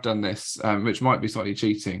sometimes I have done this, which might be slightly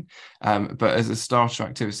cheating, but as a starter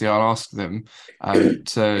activity, I'll ask them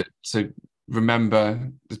to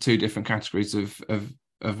remember the two different categories of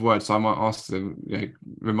words. So I might ask them,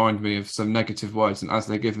 remind me of some negative words, and as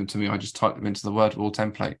they give them to me, I just type them into the word wall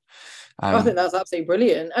template. I think that's absolutely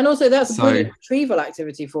brilliant, and also that's a brilliant retrieval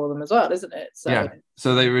activity for them as well, isn't it?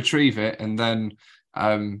 So they retrieve it, and then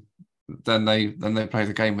they play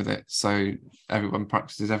the game with it. So everyone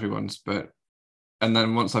practices everyone's, and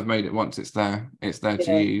then once I've made it, once it's there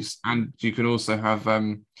to use. And you can also have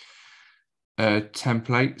a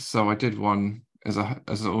template. So I did one as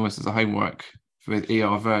almost as a homework with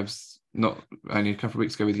ER verbs, not only a couple of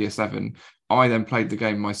weeks ago with year 7. I then played the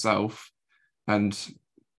game myself, and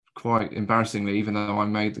quite embarrassingly, even though I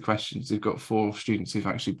made the questions, we've got 4 students who've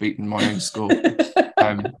actually beaten my own score.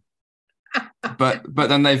 But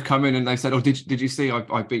then they've come in and they said, "Oh, did you see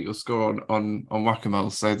I beat your score on whack-a-mole?"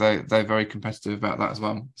 So they're very competitive about that as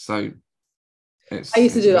well. So It's, I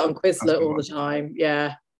used to do that on that's Quizlet all the time.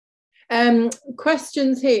 Yeah.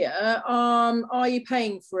 Questions here. Are you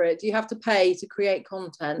paying for it? Do you have to pay to create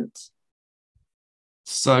content?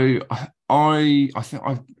 So I think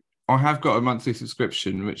I have got a monthly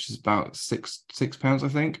subscription, which is about £6, I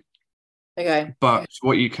think. Okay. But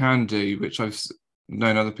what you can do, which I've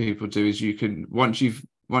known other people do, is you can once you've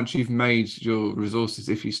made your resources,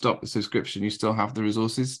 if you stop the subscription, you still have the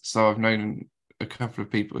resources. So I've known a couple of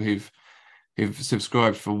people who've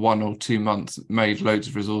subscribed for 1 or 2 months, made loads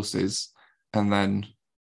of resources, and then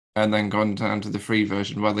gone down to the free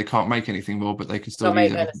version where they can't make anything more, but they can still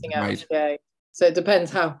use anything else. Okay. So it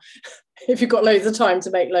depends how, if you've got loads of time to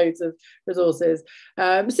make loads of resources.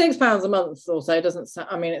 £6 a month or so doesn't,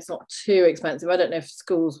 I mean, it's not too expensive. I don't know if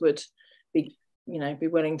schools would be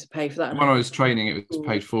willing to pay for that. When I was training, it was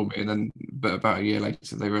paid for me, and then but about a year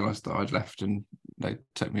later they realised that I'd left and they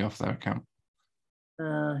took me off their account.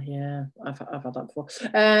 Yeah, I've had that before.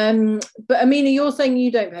 But Amina, you're saying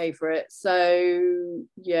you don't pay for it, so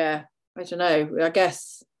yeah, I don't know. I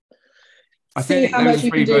guess I think how much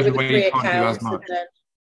you can do with the where free you can't account. do as much.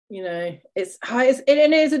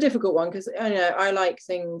 It is a difficult one because I like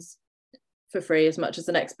things for free as much as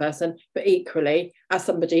the next person, but equally, as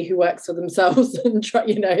somebody who works for themselves and try,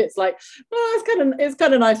 it's like, it's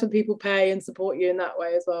kind of nice when people pay and support you in that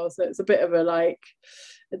way as well. So it's a bit of a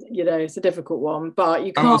it's a difficult one, but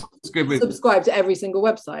you can't subscribe to every single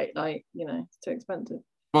website. It's too expensive.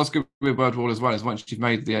 What's good with WordWall as well is once you've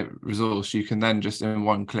made the resource, you can then just in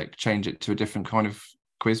one click change it to a different kind of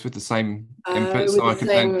quiz with the same input. So I can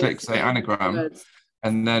then click say anagram, words.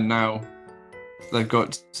 And then now they've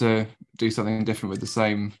got to do something different with the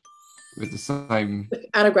same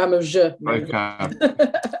anagram of je.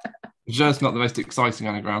 Vocab. Je's not the most exciting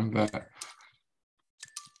anagram, but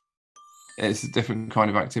it's a different kind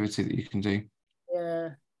of activity that you can do. Yeah.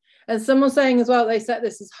 And someone's saying as well, they set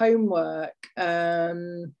this as homework. I've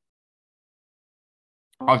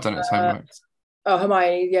done it as homework. Oh,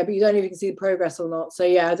 Hermione, yeah, but you don't even see the progress or not. So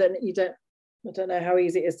yeah, I don't know how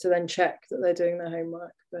easy it is to then check that they're doing their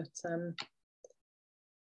homework. But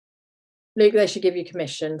Luke, they should give you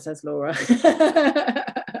commission, says Laura.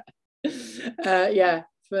 Yeah,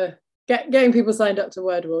 for getting people signed up to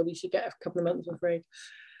WordWall, you should get a couple of months for free.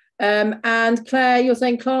 And Claire, you're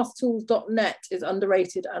saying classtools.net is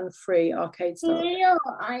underrated and free arcade style.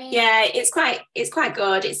 Yeah, it's quite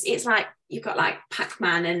good. It's like you've got like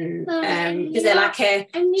Pac-Man and is there like a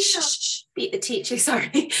beat the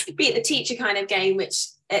teacher kind of game, which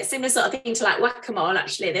similar sort of thing to like whack-a-mole.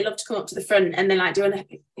 Actually, they love to come up to the front and they're like doing a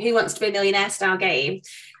Who Wants to Be a Millionaire style game,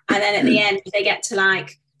 and then at the end they get to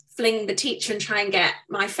like fling the teacher and try and get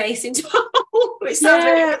my face into a hole, which sounds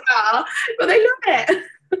really bizarre, but they love it.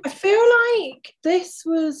 I feel like there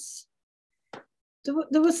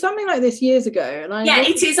was something like this years ago, and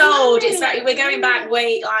it is old. It's like we're going back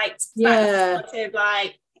way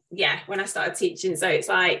when I started teaching. So it's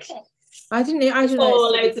like I don't know.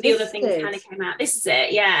 Loads of the other things kind of came out. This is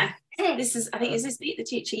it, yeah. This is this Beat the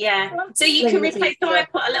Teacher, yeah. So you can replace. So I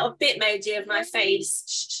put a little Bitmoji of my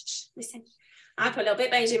face. Listen. I put a little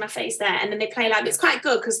Bitmoji of my face there, and then they play like it's quite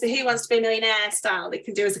good because the Who Wants to Be a Millionaire style they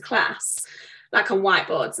can do as a class, like on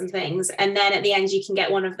whiteboards and things. And then at the end you can get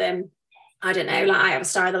one of them. I don't know, like I have a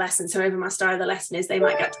star of the lesson, so over my star of the lesson is they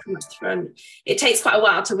might get to come to the front. It takes quite a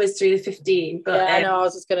while to whiz through the 15, but I know I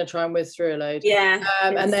was just going to try and whiz through a load. Yeah,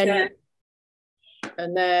 and then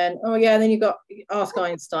and then you got Ask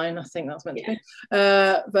Einstein. I think that's meant to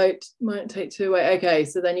be. Vote might take 2 away. Okay,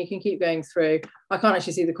 so then you can keep going through. I can't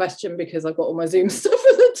actually see the question because I've got all my Zoom stuff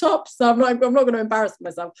at the top, so I'm not going to embarrass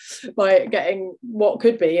myself by getting what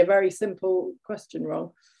could be a very simple question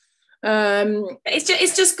wrong.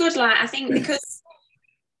 It's just good, like I think because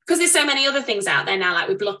there's so many other things out there now, like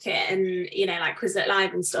with Blockit and like Quizlet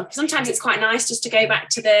Live and stuff. Sometimes it's quite nice just to go back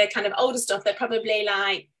to the kind of older stuff that probably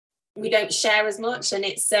like we don't share as much, and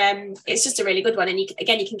it's just a really good one. And you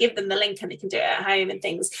can give them the link and they can do it at home and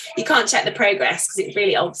things. You can't check the progress because it's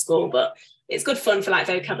really old school, but it's good fun for like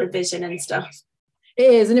vocab revision and stuff. It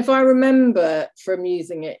is, and if I remember from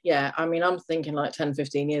using it, I mean I'm thinking like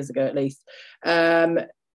 10-15 years ago at least,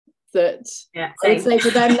 that I would say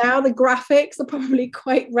for them now the graphics are probably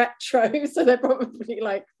quite retro, so they're probably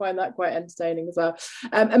like find that quite entertaining as well.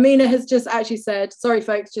 Amina has just actually said, sorry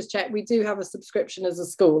folks, just check, we do have a subscription as a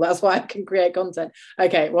school, that's why I can create content.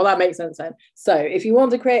 Okay, well that makes sense then. So if you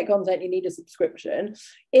want to create content you need a subscription.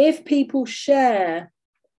 If people share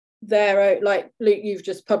their own, like Luke, you've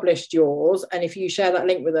just published yours, and if you share that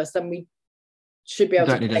link with us then we should be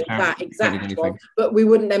able to make that exact one, but we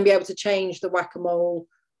wouldn't then be able to change the whack-a-mole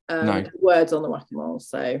words on the whack-a-mole.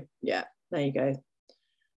 So yeah, there you go.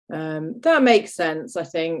 That makes sense. I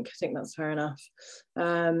think that's fair enough.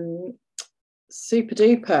 Super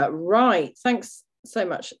duper. Right, thanks so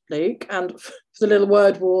much, Luke, and for the little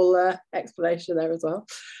word wall explanation there as well.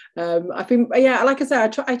 I think, yeah, like I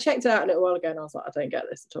said, I checked it out a little while ago and I was like, I don't get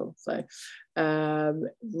this at all. So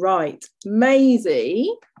right,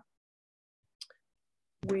 Maisie,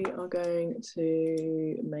 we are going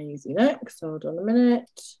to Maisie next. Hold on a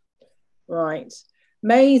minute. Right,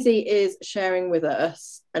 Maisie is sharing with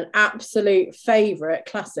us an absolute favourite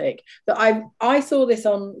classic that I saw this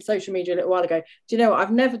on social media a little while ago. Do you know what?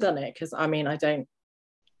 I've never done it because I mean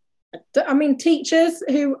teachers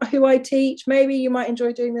who I teach, maybe you might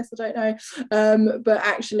enjoy doing this, I don't know, but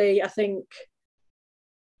actually I think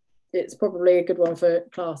it's probably a good one for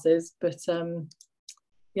classes. But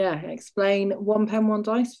yeah, explain one pen, one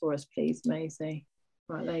dice for us, please, Maisie.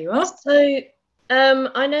 Right, there you are. So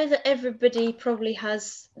I know that everybody probably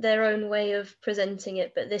has their own way of presenting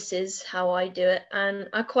it, but this is how I do it, and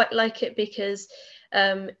I quite like it because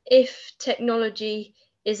if technology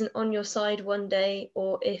isn't on your side one day,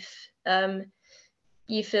 or if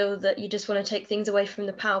you feel that you just want to take things away from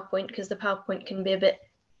the PowerPoint, because the PowerPoint can be a bit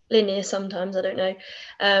linear sometimes, I don't know,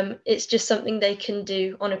 it's just something they can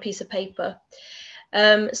do on a piece of paper.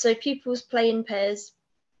 So pupils play in pairs.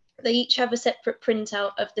 They each have a separate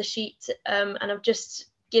printout of the sheet, and I've just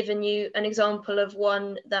given you an example of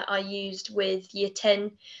one that I used with Year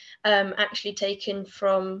 10, actually taken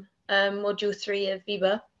from Module 3 of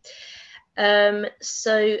Viva.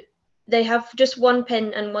 So they have just one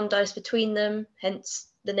pen and one dice between them, hence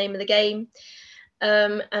the name of the game.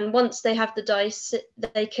 And once they have the dice,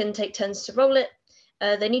 they can take turns to roll it.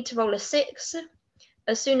 They need to roll a 6.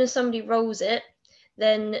 As soon as somebody rolls it,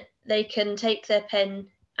 then they can take their pen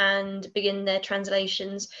and begin their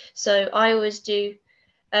translations. So I always do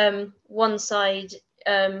one side,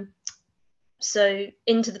 so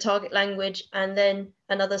into the target language, and then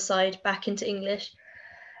another side back into English.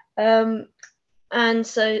 And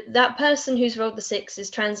so that person who's rolled the 6 is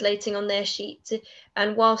translating on their sheet,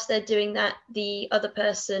 and whilst they're doing that, the other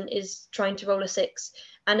person is trying to roll a 6.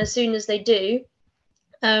 And as soon as they do,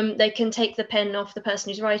 they can take the pen off the person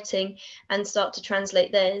who's writing and start to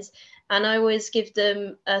translate theirs. And I always give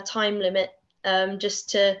them a time limit, just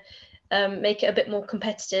to make it a bit more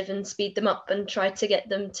competitive and speed them up and try to get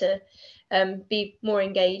them to be more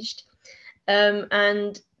engaged.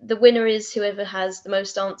 And the winner is whoever has the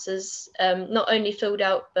most answers, not only filled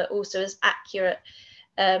out, but also as accurate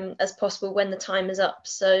as possible when the time is up.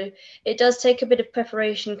 So it does take a bit of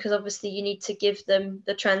preparation, because obviously you need to give them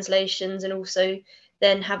the translations and also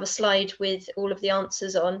then have a slide with all of the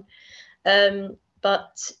answers on.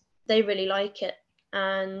 But they really like it,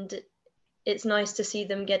 and it's nice to see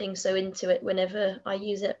them getting so into it whenever I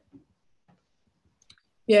use it.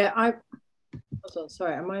 Yeah, hold on,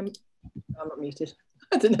 sorry, I'm not muted.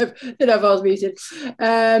 I didn't know if I was muted.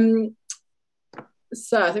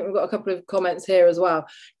 So I think we've got a couple of comments here as well.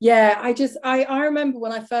 Yeah, I remember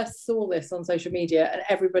when I first saw this on social media, and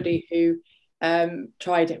everybody who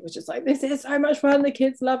tried it was just like, this is so much fun, the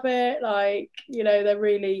kids love it, like, you know, they're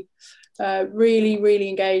really really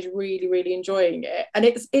engaged, really enjoying it. And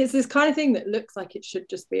it's this kind of thing that looks like it should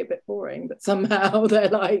just be a bit boring, but somehow they're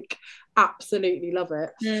like absolutely love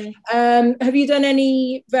it. Have you done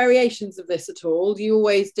any variations of this at all? Do you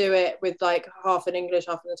always do it with like half in English,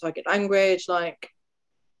 half in the target language, like?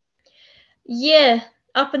 Yeah,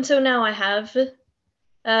 up until now I have.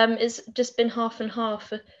 It's just been half and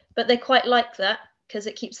half, but they quite like that because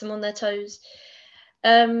it keeps them on their toes.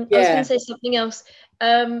 I was going to say something else.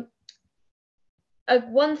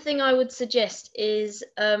 One thing I would suggest is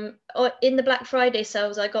in the Black Friday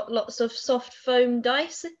sales, I got lots of soft foam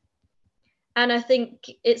dice. And I think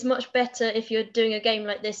it's much better if you're doing a game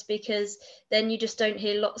like this, because then you just don't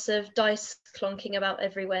hear lots of dice clonking about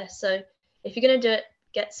everywhere. So if you're going to do it,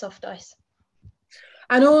 get soft dice.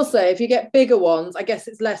 And also, if you get bigger ones, I guess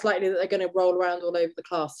it's less likely that they're going to roll around all over the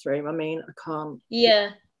classroom. I mean, I can't.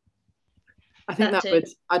 Yeah. I think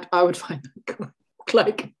I would find that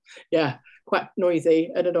like, yeah, quite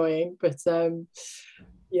noisy and annoying. But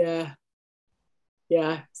yeah,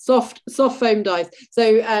 soft foam dice. So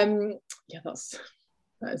yeah,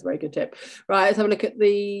 that is a very good tip. Right, let's have a look at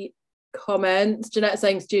the comments. Jeanette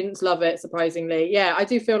saying students love it, surprisingly. Yeah, I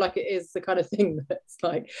do feel like it is the kind of thing that's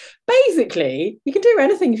like, basically you can do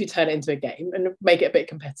anything if you turn it into a game and make it a bit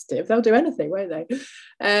competitive. They'll do anything, won't they?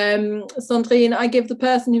 Sandrine, I give the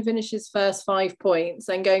person who finishes first 5 points,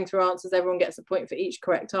 and going through answers, everyone gets a point for each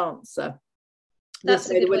correct answer. That's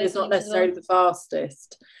this way the winner's not necessarily the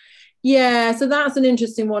fastest. Yeah, so that's an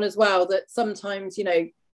interesting one as well, that sometimes, you know,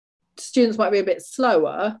 students might be a bit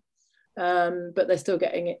slower, but they're still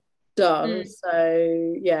getting it done.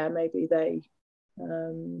 So yeah, maybe they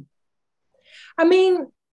I mean,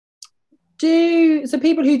 so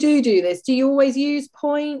people who do this, do you always use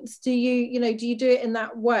points? Do you do you do it in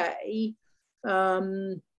that way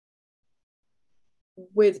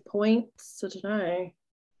with points? I don't know.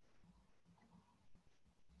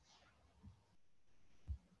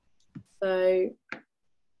 So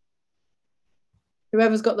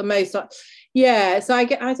whoever's got the most, yeah. So I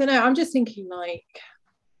don't know. I'm just thinking, like,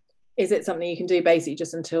 is it something you can do basically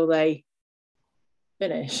just until they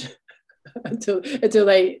finish, until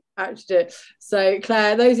they actually do it? So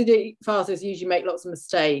Claire, those who do it fastest usually make lots of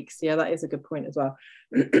mistakes. Yeah, that is a good point as well.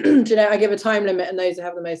 Do you know, I give a time limit, and those who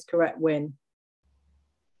have the most correct win.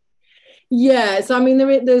 Yeah, so I mean,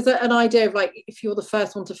 there's an idea of, like, if you're the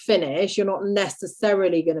first one to finish, you're not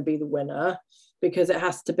necessarily going to be the winner, because there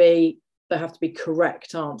have to be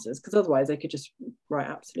correct answers, because otherwise they could just write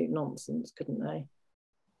absolute nonsense, couldn't they?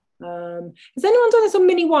 Has anyone done this on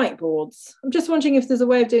mini whiteboards? I'm just wondering if there's a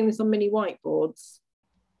way of doing this on mini whiteboards.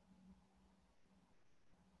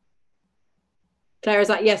 Claire, is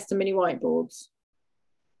that yes to mini whiteboards?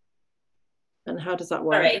 And how does that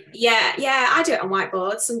work? Sorry. Yeah, I do it on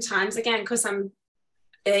whiteboards sometimes, again, because I'm,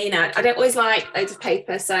 I don't always like loads of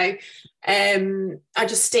paper, so I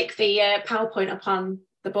just stick the PowerPoint up on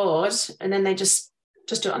the board, and then they just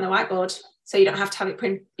do it on the whiteboard, so you don't have to have it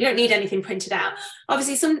print. You don't need anything printed out.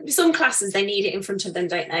 Obviously, some classes, they need it in front of them,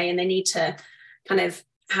 don't they? And they need to kind of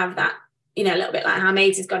have that, a little bit like how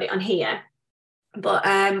Maisie's got it on here. But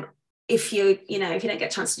if you don't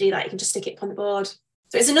get a chance to do that, you can just stick it up on the board.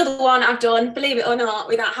 So it's another one I've done, believe it or not,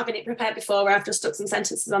 without having it prepared before, where I've just stuck some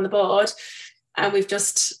sentences on the board, and we've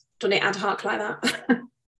just done it ad hoc like that.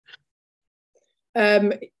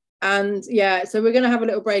 And yeah, so we're going to have a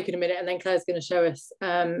little break in a minute, and then Claire's going to show us.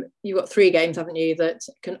 You've got 3 games, haven't you, that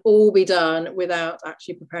can all be done without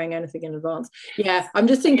actually preparing anything in advance. Yeah, I'm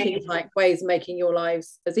just thinking of, like, ways of making your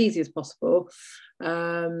lives as easy as possible.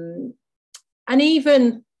 And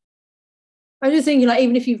even, I'm just thinking, like,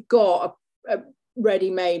 even if you've got a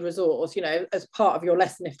ready-made resource, as part of your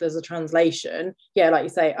lesson, if there's a translation, yeah, like you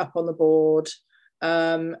say, up on the board,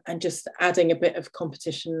 and just adding a bit of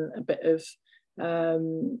competition, a bit of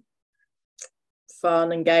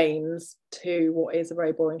fun and games to what is a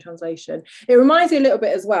very boring translation. It reminds me a little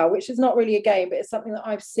bit as well, which is not really a game, but it's something that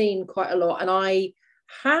I've seen quite a lot, and I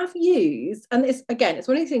have used, and it's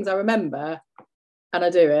one of these things I remember and I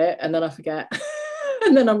do it and then I forget.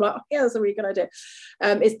 And then I'm like, oh, yeah, that's a really good idea.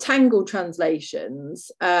 It's Tangled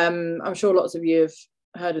translations. I'm sure lots of you have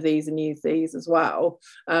heard of these and used these as well.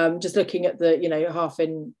 Just looking at the, half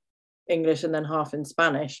in English and then half in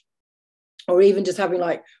Spanish, or even just having,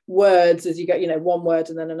 like, words as you go, one word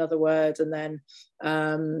and then another word, and then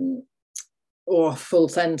or a full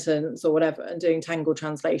sentence or whatever, and doing Tangled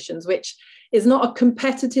translations, which is not a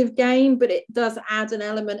competitive game, but it does add an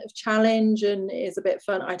element of challenge and is a bit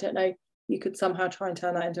fun. I don't know, you could somehow try and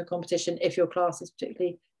turn that into a competition if your class is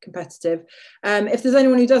particularly competitive. If there's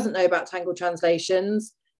anyone who doesn't know about Tangled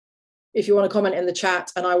translations, if you want to comment in the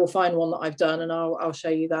chat, and I will find one that I've done and I'll show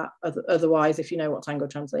you that. Otherwise, if you know what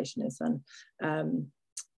Tangled translation is, then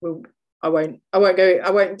I won't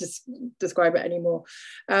describe it anymore.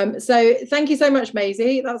 So thank you so much,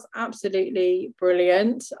 Maisie. That's absolutely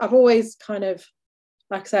brilliant. I've always kind of,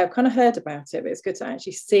 like I say, I've kind of heard about it, but it's good to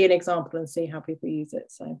actually see an example and see how people use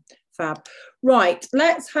it. So fab. Right,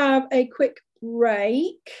 let's have a quick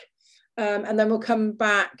break, and then we'll come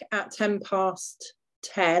back at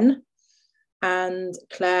 10:10, and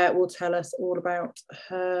Claire will tell us all about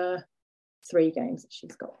her 3 games that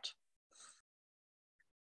she's got.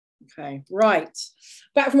 Okay, right,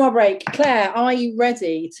 back from our break. Claire, are you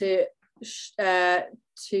ready to share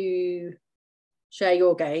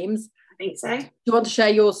your games? I think so. Do you want to share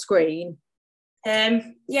your screen? Yeah,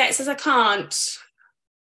 it says I can't.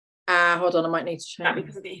 Hold on, I might need to change.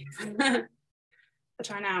 Because of the... I'll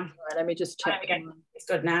try now. Right, let me just check. It's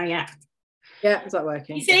good now, yeah. Yeah, is that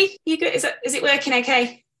working? You see? You good? Is it working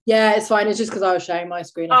okay? Yeah, it's fine. It's just because I was sharing my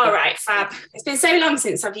screen. All right, fab. It's been so long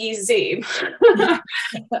since I've used Zoom. Right,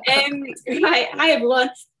 hi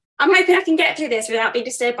everyone. I'm hoping I can get through this without being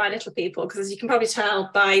disturbed by little people, because as you can probably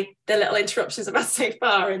tell by the little interruptions I've had so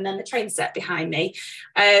far, and then the train set behind me.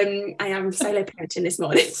 I am solo parenting this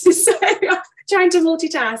morning, so I'm trying to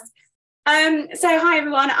multitask. So hi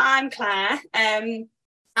everyone, I'm Claire. I'm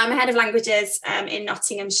a head of languages in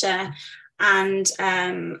Nottinghamshire, and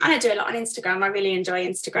I do a lot on Instagram. I really enjoy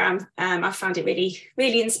Instagram. I found it really,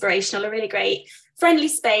 really inspirational, a really great friendly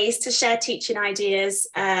space to share teaching ideas.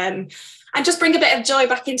 and just bring a bit of joy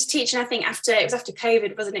back into teaching. I think it was after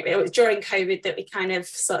COVID, wasn't it? It was during COVID that we kind of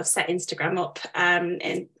sort of set Instagram up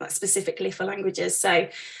in specifically for languages. So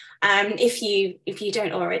if you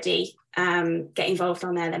don't already get involved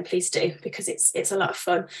on there, then please do, because it's a lot of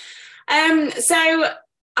fun. So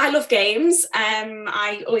I love games.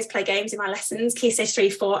 I always play games in my lessons, Key Stage 3,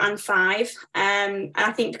 4 and 5. And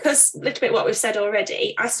I think because a little bit what we've said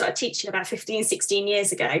already, I started teaching about 15, 16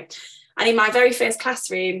 years ago. And in my very first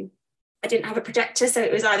classroom, I didn't have a projector. So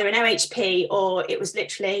it was either an OHP or it was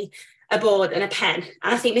literally a board and a pen.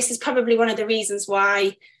 And I think this is probably one of the reasons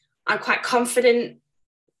why I'm quite confident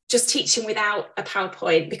just teaching without a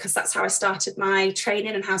PowerPoint, because that's how I started my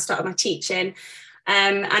training and how I started my teaching.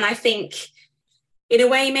 And I think in a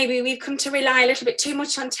way, maybe we've come to rely a little bit too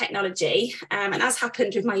much on technology. And as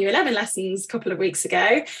happened with my Year 11 lessons a couple of weeks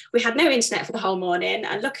ago, we had no internet for the whole morning.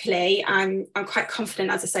 And luckily, I'm quite confident,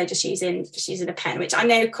 as I say, just using a pen, which I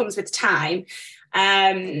know comes with time.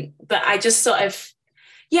 But I just sort of,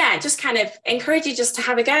 just kind of encourage you just to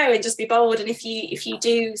have a go and just be bold. And if you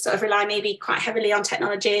do sort of rely maybe quite heavily on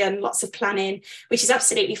technology and lots of planning, which is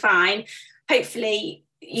absolutely fine, hopefully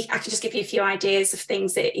I can just give you a few ideas of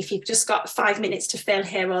things that if you've just got 5 minutes to fill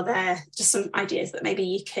here or there, just some ideas that maybe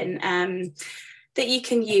you can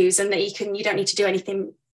use, and that you don't need to do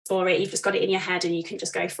anything for it. You've just got it in your head and you can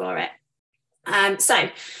just go for it. So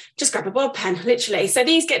just grab a ball pen, literally. So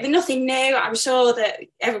they're nothing new. I'm sure that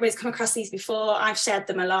everybody's come across these before. I've shared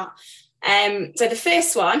them a lot. So the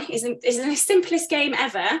first one is the simplest game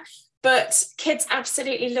ever, but kids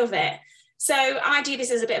absolutely love it. So I do this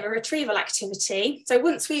as a bit of a retrieval activity. So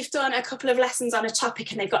once we've done a couple of lessons on a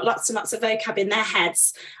topic and they've got lots and lots of vocab in their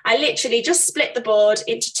heads, I literally just split the board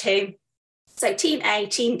into two. So team A,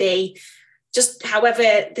 team B, just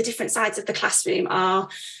however the different sides of the classroom are.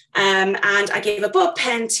 And I give a board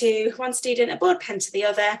pen to one student, a board pen to the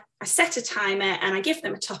other. I set a timer and I give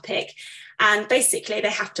them a topic. And basically they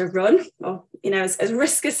have to run, or, as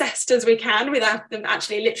risk assessed as we can without them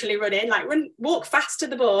actually literally running, walk fast to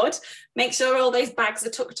the board, make sure all those bags are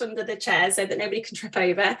tucked under the chairs so that nobody can trip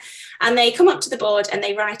over. And they come up to the board and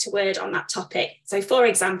they write a word on that topic. So for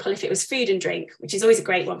example, if it was food and drink, which is always a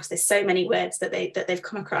great one because there's so many words that they've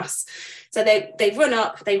come across. So they run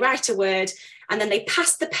up, they write a word, and then they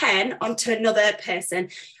pass the pen on to another person.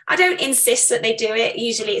 I don't insist that they do it.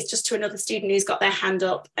 Usually it's just to another student who's got their hand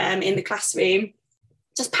up in the classroom.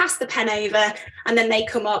 Just pass the pen over and then they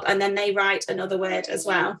come up and then they write another word as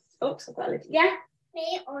well. Oops, I've got a little, yeah?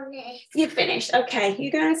 You've finished. Okay,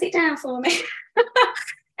 you go and sit down for me.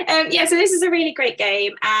 So this is a really great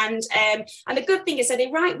game, and the good thing is that they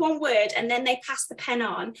write one word and then they pass the pen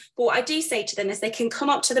on. But what I do say to them is they can come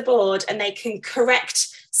up to the board and they can correct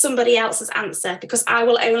somebody else's answer, because I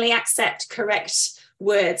will only accept correct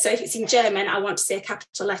words. So if it's in German, I want to see a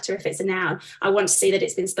capital letter. If it's a noun, I want to see that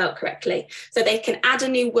it's been spelt correctly. So they can add a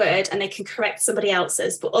new word and they can correct somebody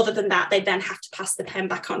else's. But other than that, they then have to pass the pen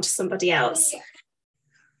back on to somebody else.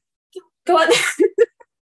 Go on.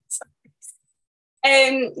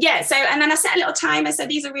 And then I set a little timer. So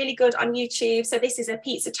these are really good on YouTube. So this is a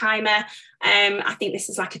pizza timer. I think this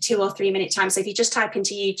is like a 2 or 3 minute time. So if you just type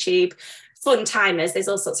into YouTube fun timers, there's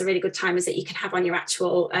all sorts of really good timers that you can have on your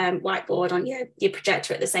actual whiteboard on your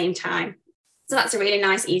projector at the same time. So that's a really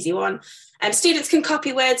nice, easy one. Students can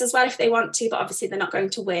copy words as well if they want to, but obviously they're not going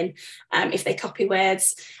to win if they copy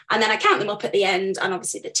words. And then I count them up at the end, and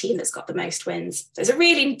obviously the team that's got the most wins. So it's a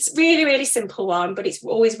really, really, really simple one, but it's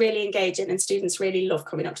always really engaging and students really love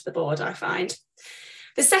coming up to the board, I find.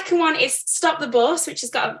 The second one is Stop the Bus, which has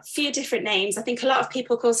got a few different names. I think a lot of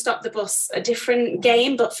people call Stop the Bus a different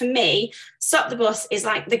game, but for me, Stop the Bus is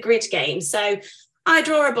like the grid game. So I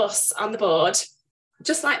draw a bus on the board,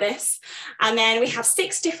 just like this. And then we have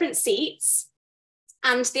 6 different seats.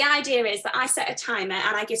 And the idea is that I set a timer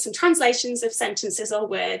and I give some translations of sentences or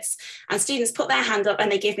words, and students put their hand up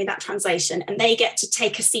and they give me that translation and they get to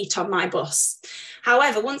take a seat on my bus.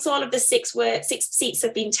 However, once all of the 6 seats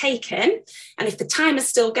have been taken, and if the timer's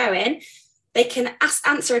still going, they can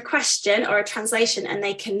answer a question or a translation, and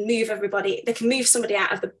they can move somebody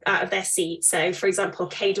out of their seat. So for example,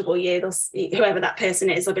 KW, whoever that person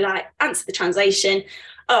is, they'll be like, answer the translation.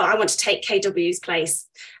 Oh, I want to take KW's place.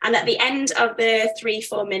 And at the end of the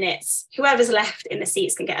 3-4 minutes, whoever's left in the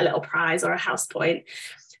seats can get a little prize or a house point.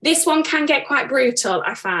 This one can get quite brutal,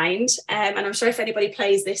 I find. And I'm sure if anybody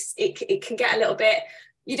plays this, it can get a little bit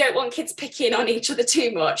you don't want kids picking on each other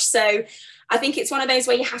too much. So I think it's one of those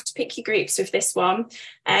where you have to pick your groups with this one.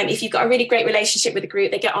 If you've got a really great relationship with a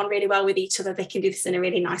group, they get on really well with each other, they can do this in a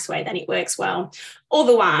really nice way, then it works well.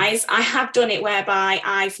 Otherwise, I have done it whereby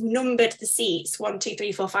I've numbered the seats 1, 2,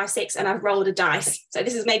 3, 4, 5, 6, and I've rolled a dice. So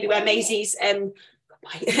this is maybe where Maisie's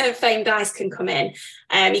famed dice can come in.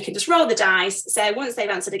 You can just roll the dice. So once they've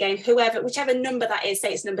answered a game, whichever number that is,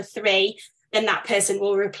 say it's number 3, then that person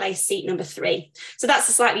will replace seat number 3. So that's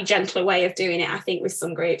a slightly gentler way of doing it, I think, with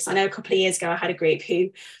some groups. I know a couple of years ago I had a group who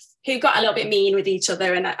got a little bit mean with each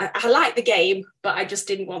other, and I liked the game, but I just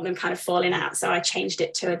didn't want them kind of falling out. So I changed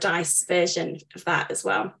it to a dice version of that as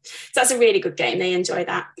well. So that's a really good game. They enjoy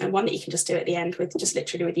that, and one that you can just do at the end with just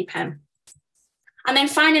literally with your pen. And then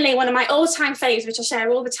finally, one of my all-time faves, which I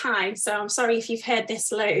share all the time, so I'm sorry if you've heard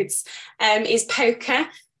this loads, is poker.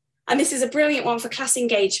 And this is a brilliant one for class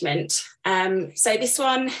engagement. So this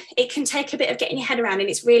one, it can take a bit of getting your head around, and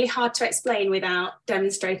it's really hard to explain without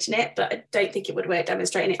demonstrating it, but I don't think it would work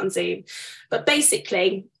demonstrating it on Zoom. But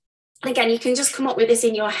basically, again, you can just come up with this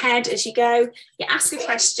in your head as you go. You ask a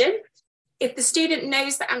question. If the student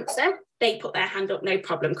knows the answer, they put their hand up, no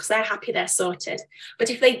problem, because they're happy, they're sorted.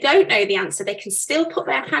 But if they don't know the answer, they can still put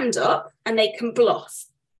their hand up and they can bluff.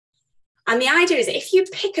 And the idea is, if you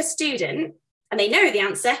pick a student and they know the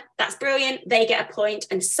answer, that's brilliant, they get a point,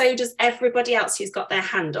 and so does everybody else who's got their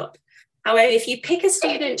hand up. However, if you pick a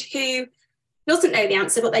student who doesn't know the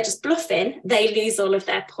answer, but they're just bluffing, they lose all of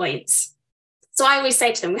their points. So I always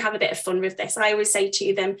say to them, we have a bit of fun with this. I always say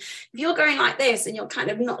to them, if you're going like this and you're kind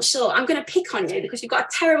of not sure, I'm going to pick on you because you've got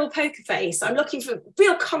a terrible poker face. I'm looking for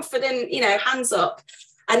real confident, hands up.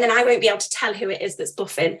 And then I won't be able to tell who it is that's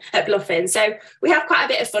bluffing. So we have quite a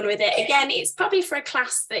bit of fun with it. Again, it's probably for a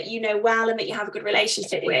class that you know well and that you have a good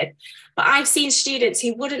relationship with. But I've seen students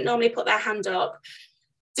who wouldn't normally put their hand up,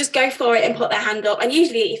 just go for it and put their hand up. And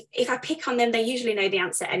usually if I pick on them, they usually know the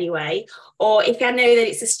answer anyway. Or if I know that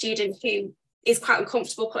it's a student who is quite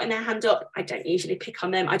uncomfortable putting their hand up, I don't usually pick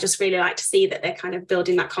on them. I just really like to see that they're kind of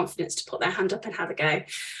building that confidence to put their hand up and have a go.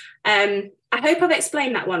 I hope I've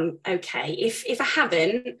explained that one okay. If I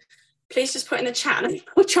haven't, please just put in the chat and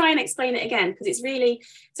I'll try and explain it again, because it's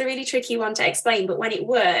a really tricky one to explain, but when it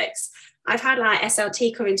works, I've had like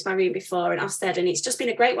SLT come into my room before and Ofsted, and it's just been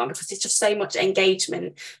a great one because it's just so much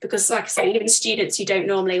engagement. Because like I say, even students who don't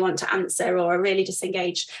normally want to answer or are really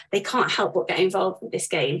disengaged, they can't help but get involved with this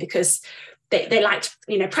game because they like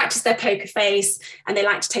to, practice their poker face, and they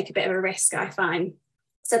like to take a bit of a risk, I find.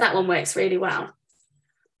 So that one works really well.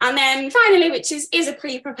 And then finally, which is a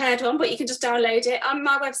pre-prepared one, but you can just download it. On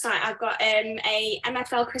my website, I've got a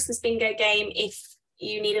MFL Christmas bingo game if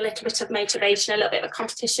you need a little bit of motivation, a little bit of a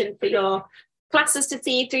competition for your classes to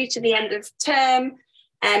see through to the end of term.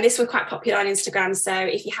 This was quite popular on Instagram, so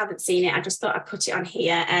if you haven't seen it, I just thought I'd put it on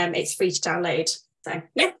here. It's free to download. So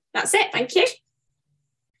yeah, that's it. Thank you.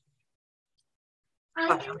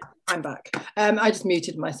 I'm back. I just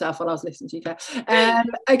muted myself while I was listening to you, Claire.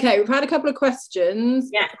 Okay, we've had a couple of questions.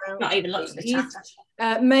 Yeah, not even looked at the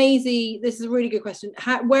chat. Maisie, this is a really good question.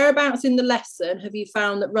 Whereabouts in the lesson have you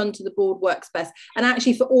found that run to the board works best? And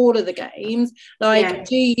actually for all of the games,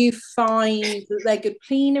 do you find that they're good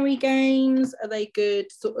plenary games? Are they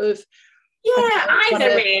good sort of... Yeah,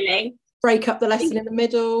 either really. Break up the lesson in the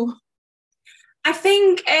middle? I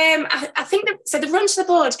think so the run to the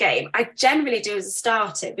board game I generally do as a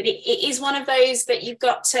starter, but it is one of those that you've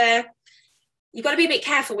got to be a bit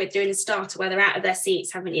careful with doing a starter where they're out of their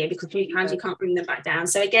seats, haven't you? Because sometimes you can't bring them back down.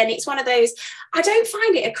 So again, it's one of those. I don't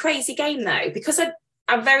find it a crazy game though, because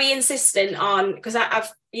I'm very insistent on, because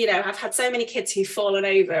I've had so many kids who've fallen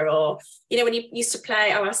over, or when you used to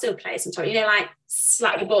play, I still play sometimes, like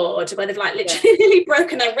slap the board where they've like literally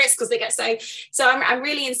broken their wrists because they get so I'm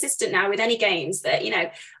really insistent now with any games that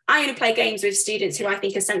I only play games with students who I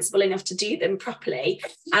think are sensible enough to do them properly,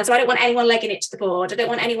 and so I don't want anyone legging it to the board, I don't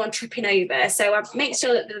want anyone tripping over, so I make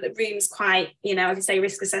sure that the room's quite as I say,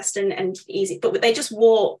 risk assessed and easy, but they just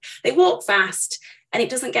walk fast. And it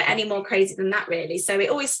doesn't get any more crazy than that, really. So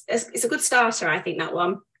it's a good starter, I think, that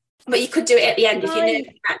one. But you could do it at the end. If you knew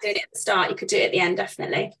about doing it at the start, you could do it at the end,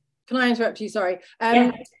 definitely. Can I interrupt you? Sorry.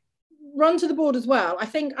 Run to the board as well.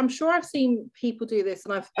 I'm sure I've seen people do this,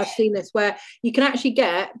 and I've seen this where you can actually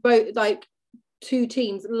get both two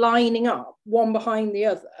teams lining up, one behind the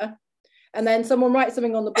other. And then someone writes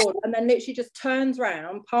something on the board and then literally just turns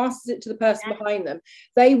around, passes it to the person behind them.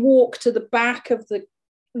 They walk to the back of the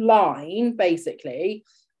line basically,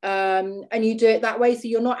 and you do it that way, so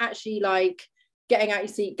you're not actually getting out your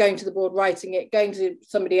seat, going to the board, writing it, going to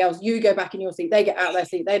somebody else, you go back in your seat, they get out their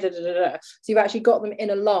seat, they so you've actually got them in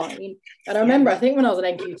a line. And I remember, I think when I was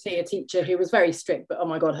an NQT, a teacher who was very strict, but oh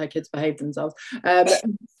my god, her kids behaved themselves,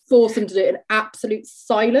 forced them to do it in absolute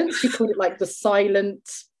silence. She called it like the silent,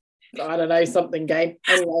 I don't know, something game.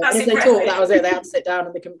 Anyway, and if they talked, that was it. They had to sit down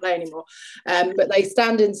and they couldn't play anymore. But they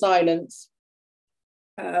stand in silence.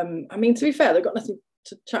 I mean, to be fair, they've got nothing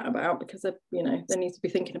to chat about because they need to be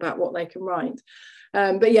thinking about what they can write.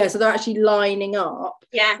 But yeah, so they're actually lining up.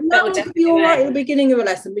 Yeah, that would be all right at the beginning of a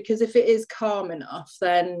lesson, because if it is calm enough,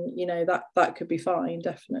 then that could be fine,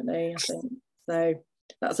 definitely, I think. So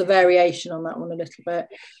that's a variation on that one a little bit.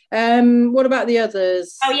 What about the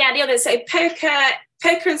others? Oh yeah, the others. So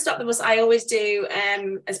poker and Stop the Bus I always do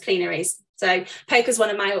as plenaries. So poker's one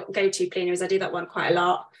of my go-to plenaries. I do that one quite a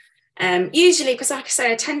lot. Usually, because like I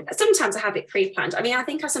say, sometimes I have it pre-planned. I mean, I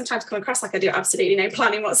think I sometimes come across like I do absolutely no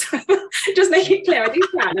planning whatsoever. Just make it clear, I do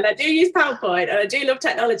plan, and I do use PowerPoint, and I do love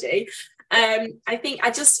technology. I think I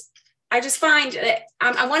just find that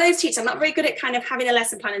I'm one of those teachers. I'm not very good at kind of having a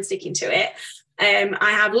lesson plan and sticking to it.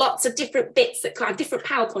 I have lots of different bits that have different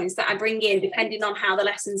PowerPoints that I bring in depending on how the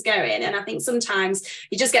lesson's going. And I think sometimes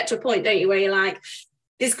you just get to a point, don't you, where you're like,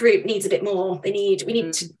 this group needs a bit more. We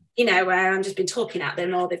need to, where I've just been talking at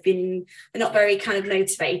them, or they're not very kind of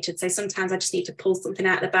motivated. So sometimes I just need to pull something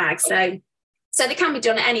out of the bag. So they can be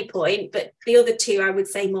done at any point, but the other two I would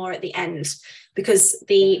say more at the end, because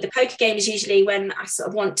the poker game is usually when I sort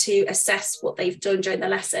of want to assess what they've done during the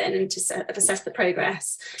lesson and to sort of assess the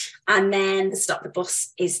progress. And then the Stop the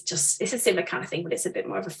Bus is it's a similar kind of thing, but it's a bit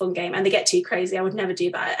more of a fun game, and they get too crazy. I would never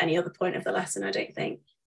do that at any other point of the lesson, I don't think.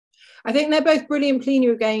 I think they're both brilliant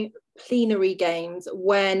plenary games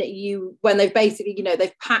when they've basically,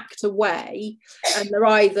 they've packed away and they're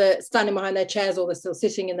either standing behind their chairs or they're still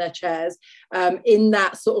sitting in their chairs, in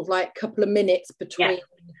that sort of like couple of minutes between.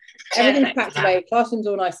 Everything's packed away, classroom's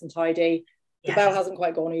all nice and tidy, the bell hasn't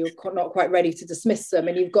quite gone, or you're not quite ready to dismiss them,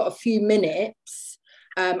 and you've got a few minutes.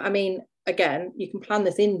 I mean, again, you can plan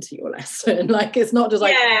this into your lesson. Like, it's not just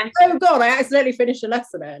like, oh god, I accidentally finished a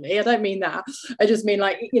lesson early. I don't mean that. I just mean,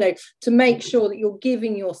 like, to make sure that you're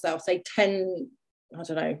giving yourself, say 10, I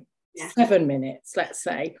don't know, 7 minutes, let's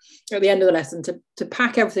say, at the end of the lesson to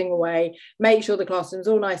pack everything away, make sure the classroom's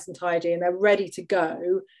all nice and tidy and they're ready to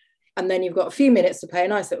go. And then you've got a few minutes to play a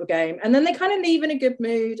nice little game, and then they kind of leave in a good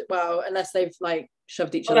mood. Well, unless they've like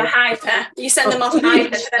shoved each other. Or hyper. You send them off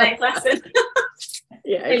hyper to the next lesson.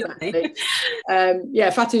 Yeah, exactly.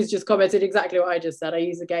 Fatu's just commented exactly what I just said. I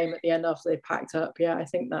use a game at the end after they've packed up. Yeah, I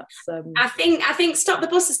think that's I think Stop the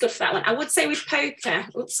Bus is good for that one. I would say with poker,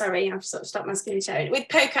 oops, sorry, I've sort of stopped my screen sharing. With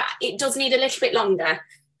poker, it does need a little bit longer,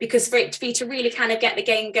 because for you to really kind of get the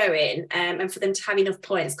game going, and for them to have enough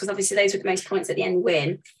points, because obviously those with the most points at the end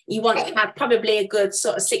win, you want to have probably a good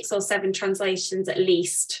sort of 6 or 7 translations at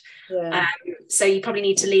least. So you probably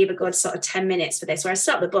need to leave a good sort of 10 minutes for this, whereas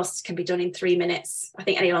Stop the Bus can be done in 3 minutes. I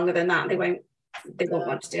think any longer than that, they won't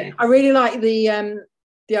want to do it. I really like the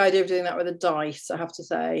idea of doing that with a dice, I have to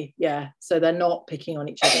say. So they're not picking on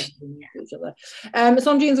each other.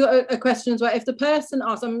 Sonjine's got a question as well. If the person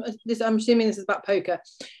asks, I'm assuming this is about poker,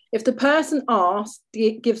 if the person asked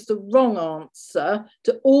gives the wrong answer,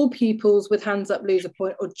 do all pupils with hands up lose a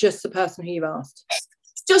point, or just the person who you've asked?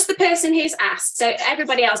 Just the person who's asked, so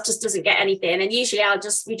everybody else just doesn't get anything. And usually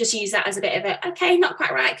we just use that as a bit of a, okay, not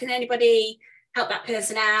quite right, can anybody help that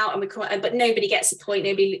person out? And but nobody gets a point.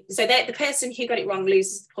 So the person who got it wrong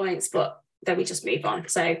loses the points, but then we just move on.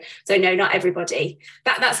 So no, not everybody.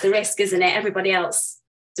 That's the risk, isn't it? Everybody else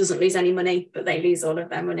doesn't lose any money, but they lose all of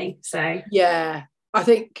their money. So yeah, I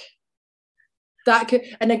think that could,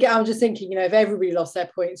 and again, I'm just thinking, if everybody lost their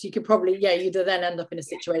points, you could probably, you'd then end up in a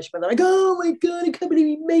situation where they're like, oh my god, I can't believe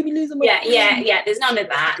you made me lose them. Yeah, there's none of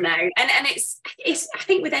that, no. And it's I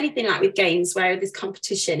think with anything like with games where there's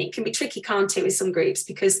competition, it can be tricky, can't it, with some groups,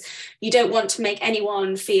 because you don't want to make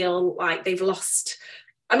anyone feel like they've lost.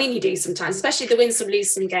 I mean, you do sometimes, especially the win some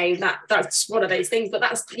lose some game, that's one of those things, but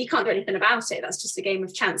you can't do anything about it. That's just a game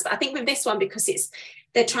of chance. But I think with this one, because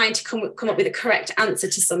they're trying to come up with a correct answer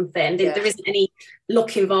to something, there isn't any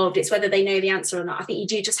luck involved, it's whether they know the answer or not. I think you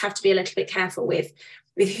do just have to be a little bit careful with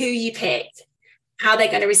who you picked, how they're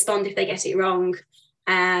going to respond if they get it wrong,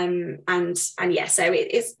 so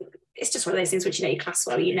it's just one of those things which your class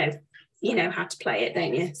well, you know how to play it,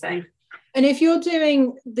 don't you? So. And if you're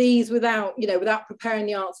doing these without preparing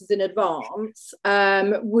the answers in advance,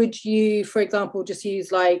 would you, for example, just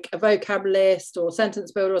use like a vocab list or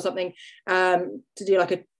sentence builder or something to do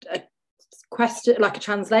like a question, like a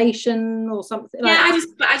translation or something? Yeah,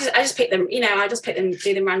 I just pick them. I just pick them,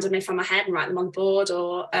 do them randomly from my head and write them on the board.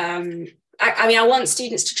 Or I mean, I want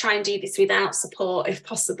students to try and do this without support if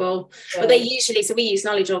possible, but they usually, so we use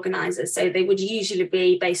knowledge organisers, so they would usually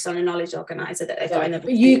be based on a knowledge organiser that they've got in the book.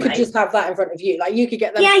 You could just have that in front of you, like you could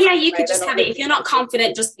get them. Yeah, you could just have it. If you're not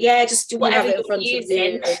confident, just do whatever you're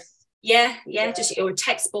using. Just your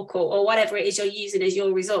textbook or whatever it is you're using as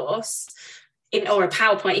your resource, or a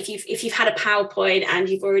PowerPoint. If you've had a PowerPoint and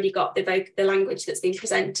you've already got the language that's been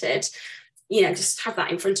presented, just have that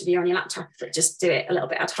in front of you on your laptop, but just do it a little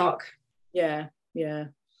bit ad hoc. So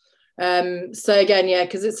again,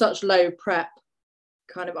 because it's such low prep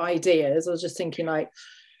kind of ideas, I was just thinking, like,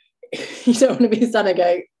 you don't want to be standing and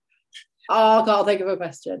go, I can't think of a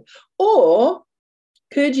question. Or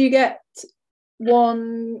could you get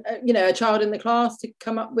one, a child in the class to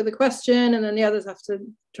come up with a question, and then the others have to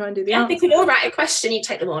try and do the answer? They could all write a question, you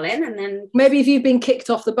take them all in, and then maybe if you've been kicked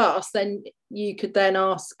off the bus, then you could then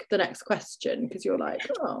ask the next question, because you're like,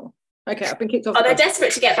 oh, okay, I've been kicked off. They're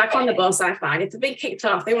desperate to get back on the bus, I find. If they've been kicked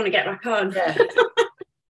off, they want to get back on.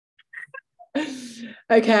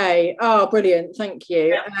 Okay. Oh, brilliant. Thank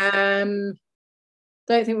you.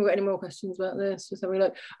 Don't think we've got any more questions about this. Just having a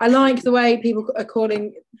look. I like the way people are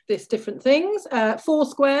calling this different things.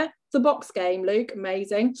 Foursquare, the box game, Luke.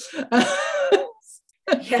 Amazing. The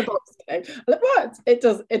box game. What? It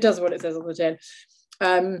does what it says on the tin.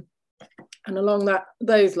 And along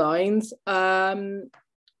those lines,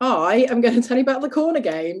 I am going to tell you about the corner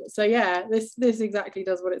game. So yeah, this exactly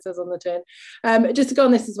does what it says on the tin. Just to go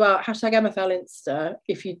on this as well, hashtag MFL Insta.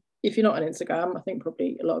 If you're not on Instagram, I think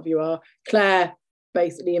probably a lot of you are. Claire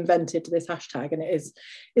basically invented this hashtag, and it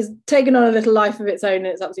is taken on a little life of its own, and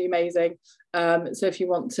it's absolutely amazing. So if you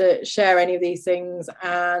want to share any of these things,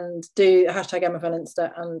 and do hashtag MFL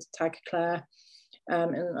Insta and tag Claire,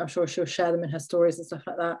 and I'm sure she'll share them in her stories and stuff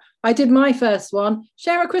like that. I did my first one,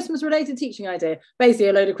 share a Christmas related teaching idea, basically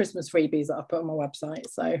a load of Christmas freebies that I've put on my website.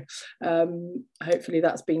 So hopefully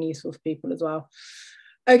that's been useful for people as well.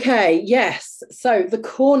 Okay, yes, so the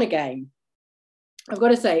corner game. I've got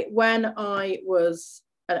to say, when I was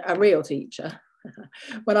a real teacher,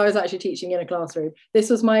 when I was actually teaching in a classroom,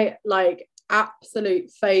 this was my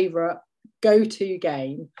absolute favourite go-to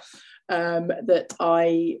game that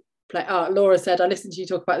I play. Laura said, I listened to you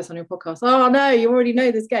talk about this on your podcast. Oh no, you already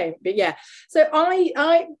know this game. But yeah, so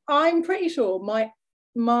I'm pretty sure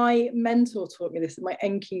my mentor taught me this in my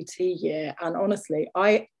NQT year, and honestly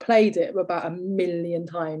I played it about 1 million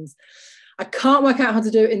times. I can't work out how to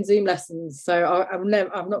do it in Zoom lessons, so I've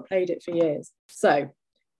not played it for years. So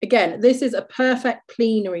again, this is a perfect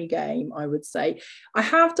plenary game, I would say. I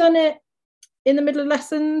have done it in the middle of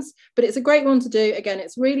lessons, but it's a great one to do. Again,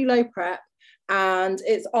 it's really low prep, and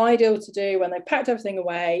it's ideal to do when they've packed everything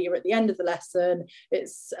away. You're at the end of the lesson.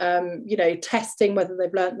 It's testing whether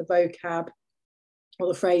they've learnt the vocab or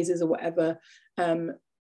the phrases or whatever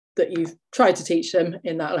that you've tried to teach them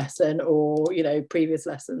in that lesson, or previous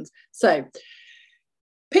lessons. So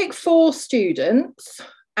pick 4 students,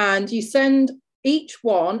 and you send each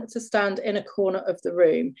one to stand in a corner of the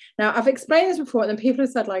room. Now, I've explained this before, and then people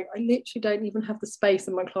have said, I literally don't even have the space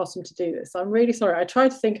in my classroom to do this. So I'm really sorry. I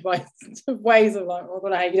tried to think of ways of I don't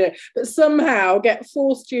know how you do it, but somehow get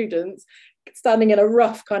 4 students standing in a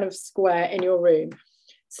rough kind of square in your room,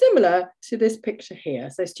 similar to this picture here.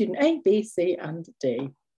 So student A, B, C, and D.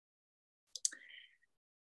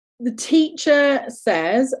 The teacher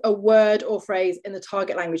says a word or phrase in the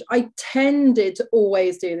target language. I tended to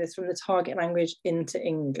always do this from the target language into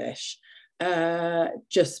English,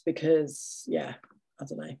 just because, I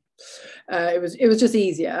don't know. It was just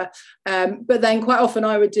easier. But then quite often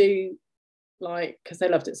I would do, because they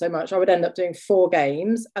loved it so much, I would end up doing 4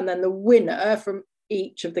 games, and then the winner from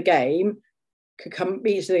each of the games could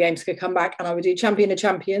come back, and I would do champion of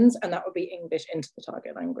champions, and that would be English into the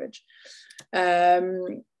target language.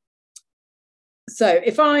 So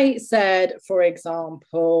if I said, for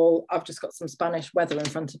example, I've just got some Spanish weather in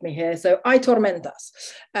front of me here. So hay tormentas,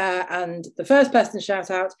 and the first person to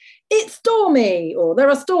shout out, it's stormy, or there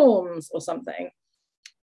are storms, or something,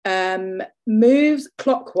 moves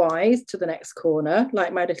clockwise to the next corner,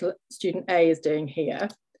 like my little student A is doing here.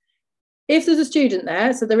 If there's a student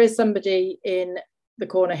there, so there is somebody in the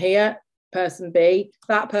corner here, person B,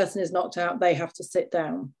 that person is knocked out, they have to sit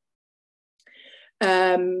down.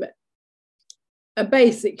 And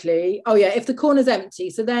basically, if the corner's empty,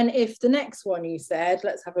 so then if the next one you said,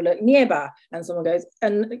 let's have a look, nieva, and someone goes,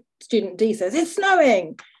 and student D says, it's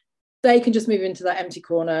snowing, they can just move into that empty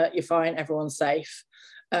corner, you're fine, everyone's safe.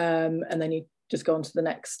 And then you just go on to the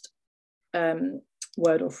next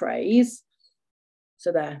word or phrase.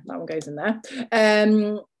 So there, that one goes in there.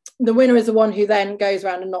 The winner is the one who then goes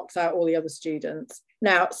around and knocks out all the other students.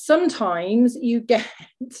 Now, sometimes you get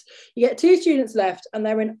two students left and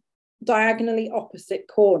they're in diagonally opposite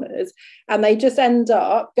corners, and they just end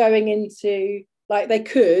up going into, like, they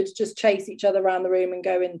could just chase each other around the room and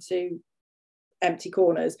go into empty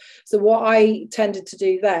corners. So what I tended to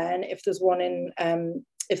do then, if there's one in,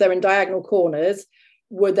 if they're in diagonal corners,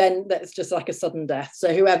 that's just like a sudden death.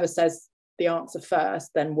 So whoever says the answer first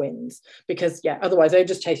then wins, because otherwise they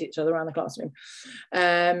just chase each other around the classroom.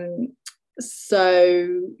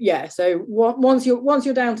 So once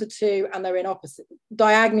you're down to two and they're in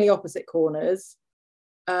diagonally opposite corners,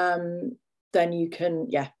 then you can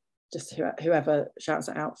just whoever shouts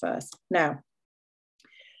it out first. Now,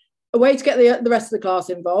 a way to get the rest of the class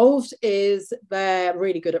involved is they're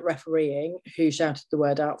really good at refereeing who shouted the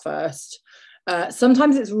word out first.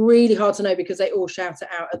 Sometimes it's really hard to know because they all shout it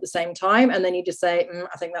out at the same time, and then you just say,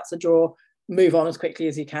 I think that's a draw, move on as quickly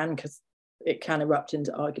as you can, because it can erupt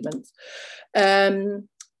into arguments.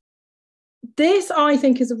 This, I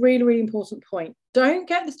think, is a really, really important point. Don't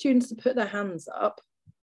get the students to put their hands up,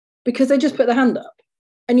 because they just put their hand up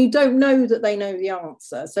and you don't know that they know the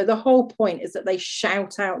answer. So the whole point is that they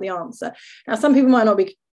shout out the answer. Now, some people might not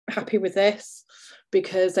be happy with this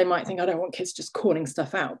because they might think, I don't want kids just calling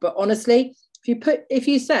stuff out. But honestly, if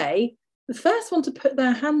you say the first one to put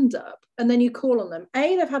their hand up and then you call on them,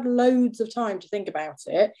 A, they've had loads of time to think about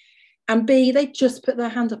it, and B, they just put their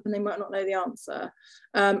hand up and they might not know the answer.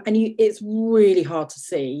 It's really hard to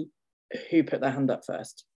see who put their hand up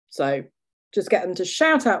first. So just get them to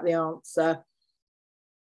shout out the answer.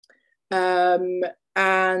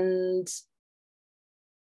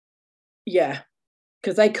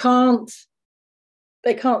 Because they can't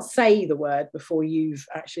say the word before you've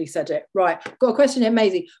actually said it. Right, got a question here,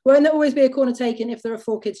 Maisie. Won't there always be a corner taken if there are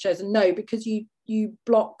 4 kids chosen? No, because you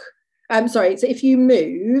block. So if you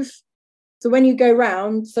move, so when you go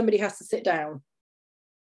round, somebody has to sit down.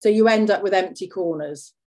 So you end up with empty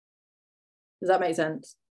corners. Does that make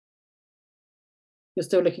sense? You're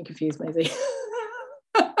still looking confused, Maisie.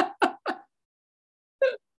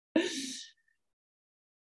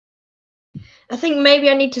 I think maybe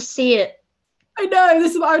I need to see it. I know,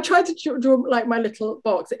 this is what I tried to draw, like my little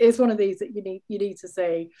box. It is one of these that you need to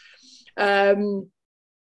see. Okay.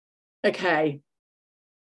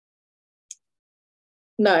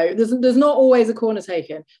 No, there's not always a corner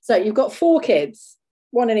taken. So you've got 4 kids,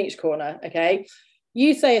 1 in each corner, okay?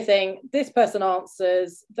 You say a thing, this person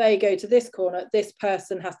answers, they go to this corner, this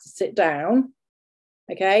person has to sit down,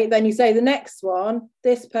 okay? Then you say the next one,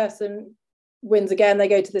 this person wins again, they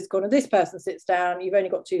go to this corner, this person sits down, you've only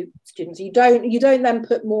got 2 students. You don't then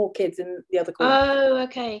put more kids in the other corner. Oh,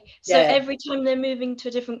 okay. So every time they're moving to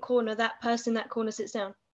a different corner, that person in that corner sits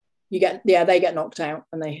down. They get knocked out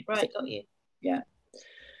and they got you. Yeah.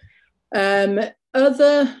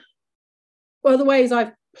 Other ways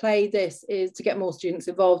I've played this is to get more students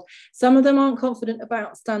involved. Some of them aren't confident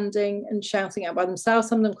about standing and shouting out by themselves.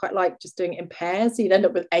 Some of them quite like just doing it in pairs, so you'd end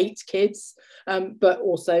up with 8 kids, but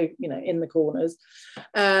also in the corners.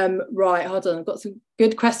 Right, hold on, I've got some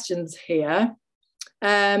good questions here.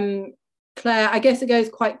 Claire, I guess it goes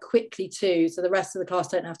quite quickly too, so the rest of the class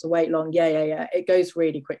don't have to wait long. Yeah, it goes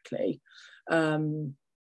really quickly.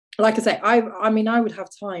 Like I say, I mean I would have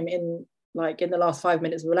time in the last 5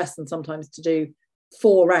 minutes of a lesson sometimes to do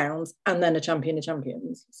 4 rounds and then a champion of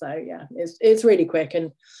champions. So yeah, it's really quick.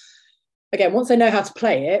 And again, once they know how to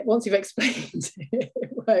play it, once you've explained it,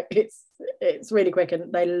 it's really quick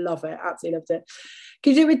and they love it, absolutely loved it.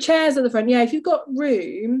 Can you do it with chairs at the front? Yeah, if you've got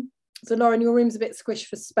room. So Lauren, your room's a bit squished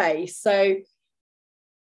for space, so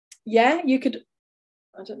yeah, you could,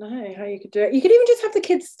 I don't know how you could do it. You could even just have the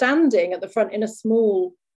kids standing at the front in a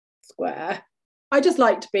small square. I just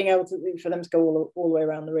liked being able for them to go all the way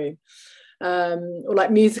around the room. Or like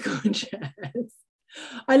musical chairs.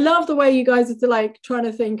 I love the way you guys are trying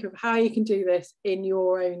to think of how you can do this in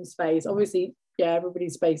your own space. Obviously, yeah,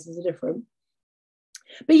 everybody's spaces are different.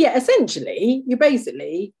 But yeah, essentially,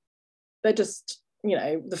 they're just,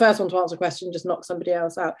 the first one to answer a question just knocks somebody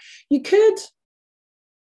else out. You could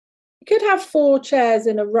have 4 chairs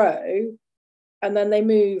in a row and then they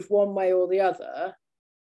move one way or the other.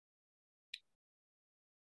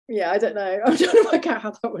 Yeah, I don't know. I'm trying to work out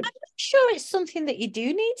how that would. I'm not sure it's something that you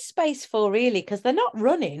do need space for, really, because they're not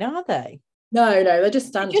running, are they? No, they're just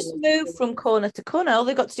standing. They just move from corner to corner. All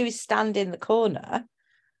they've got to do is stand in the corner.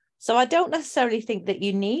 So I don't necessarily think that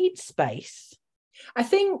you need space. I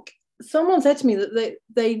think someone said to me that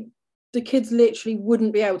the kids literally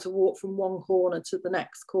wouldn't be able to walk from one corner to the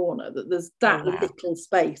next corner, that there's that little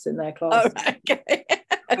space in their class. Oh, okay.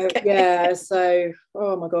 Okay. Yeah, so,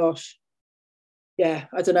 oh my gosh. Yeah,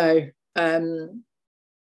 I don't know.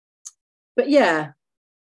 But yeah,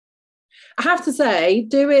 I have to say,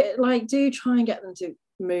 do try and get them to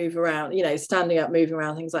move around, standing up, moving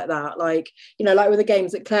around, things like that. Like with the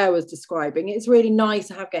games that Claire was describing, it's really nice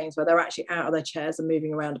to have games where they're actually out of their chairs and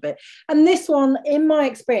moving around a bit. And this one, in my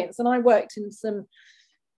experience, and I worked in some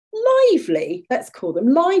lively, let's call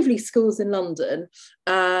them lively schools in London.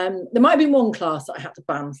 There might have been one class that I had to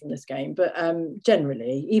ban from this game, but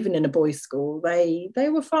generally, even in a boys' school, they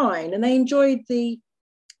were fine and they enjoyed the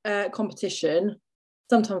competition.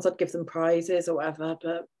 Sometimes I'd give them prizes or whatever,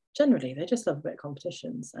 but generally they just love a bit of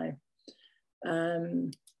competition. So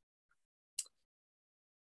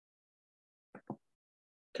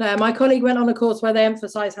Claire, my colleague went on a course where they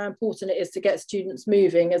emphasise how important it is to get students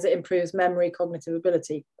moving as it improves memory, cognitive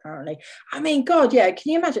ability, apparently. I mean, God, yeah,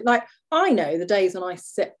 can you imagine? Like, I know the days when I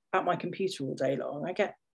sit at my computer all day long, I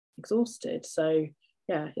get exhausted. So,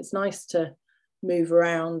 yeah, it's nice to move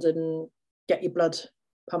around and get your blood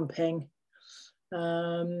pumping.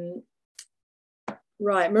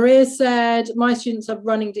 Right, Maria said, my students have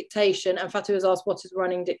running dictation, and Fatu has asked, what is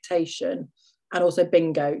running dictation? And also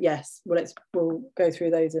bingo, yes. Well, we'll go through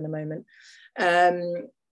those in a moment.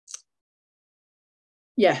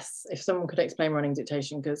 Yes, if someone could explain running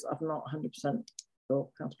dictation, because I'm not 100% sure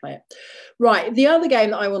how to play it. Right, the other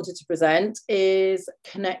game that I wanted to present is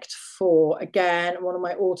Connect 4. Again, one of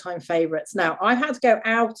my all-time favourites. Now, I've had to go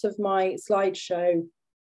out of my slideshow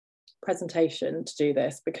presentation to do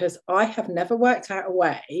this because I have never worked out a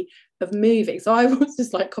way of moving. So I was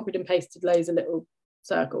just like copied and pasted loads of little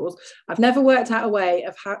circles. I've never worked out a way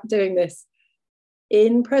of doing this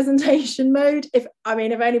in presentation mode. If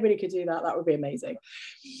anybody could do that, that would be amazing.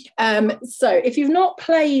 So if you've not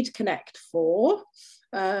played Connect 4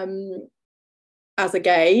 as a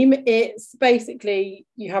game, it's basically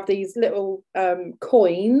you have these little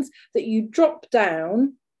coins that you drop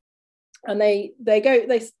down, and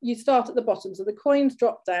you start at the bottom, so the coins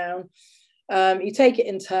drop down. You take it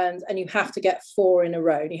in turns and you have to get 4 in a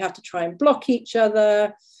row, and you have to try and block each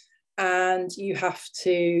other, and you have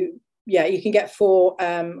to, you can get 4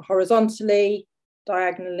 horizontally,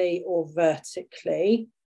 diagonally or vertically.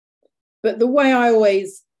 But the way I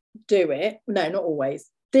always do it, no, not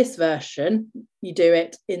always, this version, you do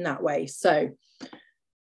it in that way. So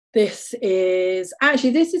this is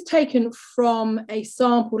taken from a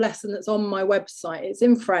sample lesson that's on my website. It's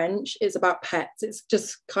in French. It's about pets. It's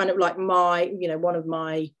just kind of like one of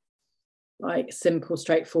my like simple,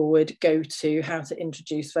 straightforward go-to how to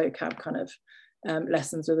introduce vocab kind of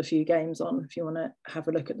lessons with a few games on, if you want to have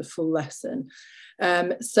a look at the full lesson.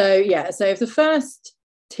 So if the first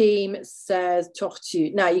team says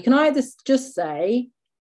tortue, now you can either just say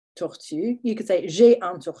tortue, you could say j'ai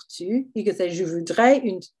un tortue, you could say je voudrais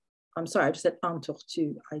une, I'm sorry, I just said un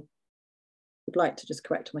tortue. I would like to just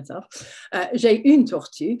correct myself. J'ai une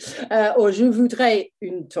tortue, or je voudrais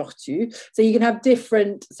une tortue. So you can have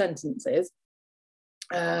different sentences,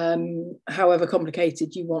 however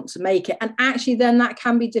complicated you want to make it. And actually then that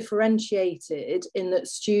can be differentiated in that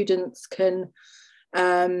students can,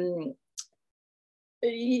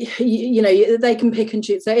 they can pick and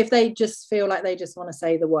choose. So if they just feel like they just want to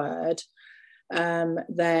say the word,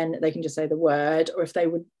 then they can just say the word, or if they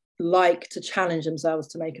would like to challenge themselves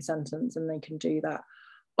to make a sentence, and they can do that.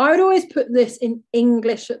 I would always put this in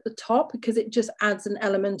English at the top because it just adds an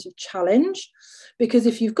element of challenge, because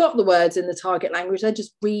if you've got the words in the target language, they're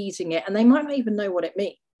just reading it and they might not even know what it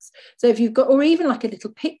means. So if you've got, or even like a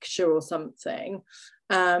little picture or something,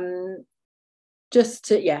 just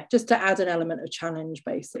to add an element of challenge,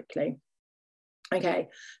 basically. Okay,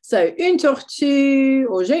 so une tortue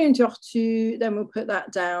or j'ai une tortue, then we'll put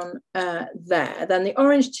that down there. Then the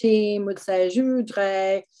orange team would say je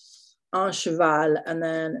voudrais un cheval, and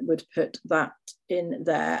then would put that in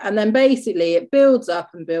there. And then basically it builds up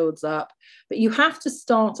and builds up, but you have to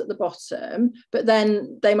start at the bottom, but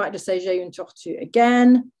then they might just say j'ai une tortue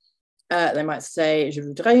again. They might say je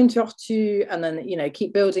voudrais une tortue, and then,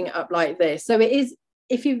 keep building it up like this. So it is,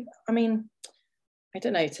 I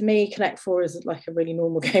don't know, to me, Connect 4 is like a really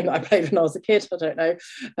normal game that I played when I was a kid. I don't know.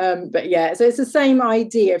 But yeah, so it's the same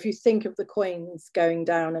idea. If you think of the coins going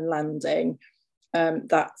down and landing,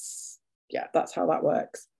 that's how that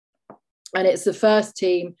works. And it's the first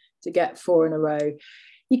team to get 4 in a row.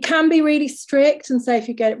 You can be really strict and say if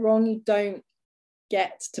you get it wrong, you don't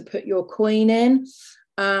get to put your coin in,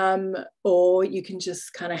 or you can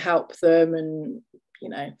just kind of help them and,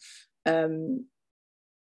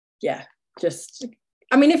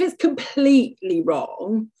 if it's completely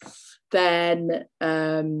wrong, then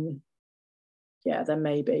then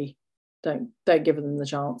maybe don't give them the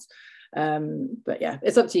chance. But yeah,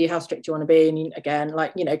 it's up to you how strict you want to be. And again,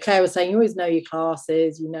 like Claire was saying, you always know your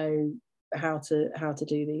classes, how to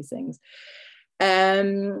do these things. I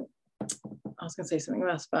was going to say something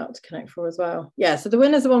else about Connect 4 as well. Yeah, so the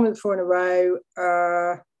winner's the one with 4 in a row.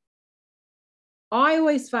 I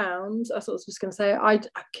always found, I was just going to say,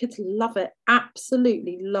 kids love it,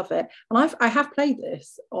 absolutely love it. And I have played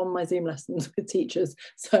this on my Zoom lessons with teachers,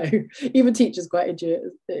 so even teachers quite enjoy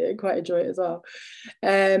it as well.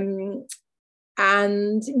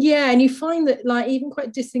 And yeah, and you find that like even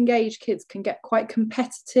quite disengaged kids can get quite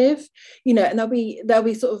competitive, you know, and they'll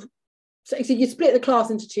be sort of, so you split the class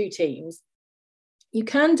into 2 teams. You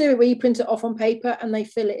can do it where you print it off on paper and they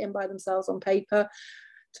fill it in by themselves on paper.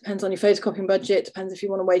 Depends on your photocopying budget, depends if you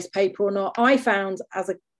want to waste paper or not. I found as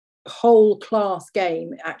a whole class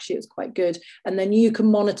game, actually it was quite good. And then you can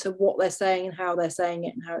monitor what they're saying and how they're saying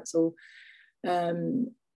it and how it's all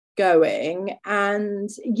going. And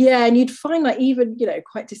yeah, and you'd find like even, you know,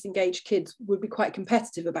 quite disengaged kids would be quite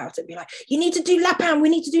competitive about it, be like, you need to do Lapin, we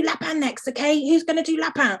need to do Lapin next, okay, who's going to do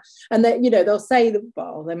Lapin? And then, you know, they'll say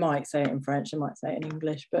well, they might say it in French, they might say it in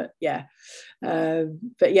English, but yeah,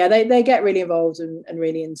 they get really involved and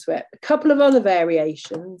really into it. A couple of other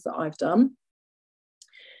variations that I've done.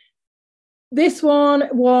 This one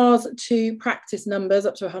was to practice numbers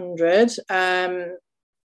up to 100.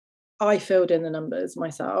 I filled in the numbers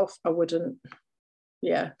myself. I wouldn't,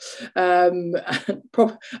 yeah. I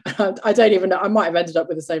don't even know. I might have ended up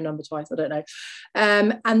with the same number twice. I don't know.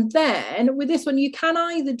 And then with this one, you can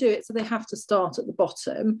either do it so they have to start at the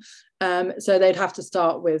bottom. So they'd have to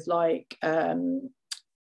start with like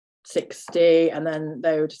 60, and then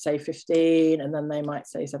they would say 15, and then they might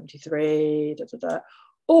say 73.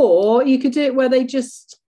 Or you could do it where they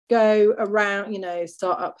just go around, you know,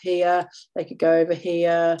 start up here. They could go over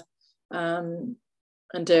here. And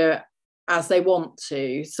do it as they want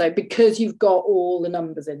to. So because you've got all the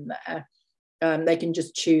numbers in there, they can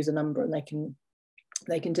just choose a number and they can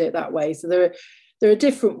do it that way. So there are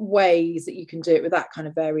different ways that you can do it with that kind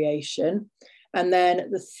of variation. And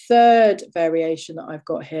then the third variation that I've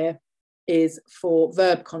got here is for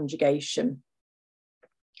verb conjugation.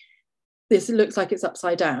 This looks like it's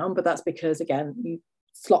upside down, but that's because again you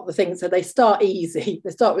slot the things so they start easy.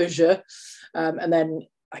 They start with je, and then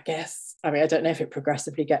I don't know if it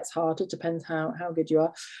progressively gets harder, depends how good you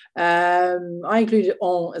are. I included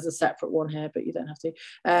on as a separate one here, but you don't have to.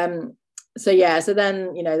 So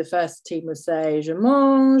then, you know, the first team would say je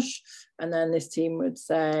mange, and then this team would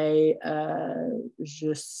say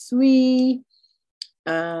je suis.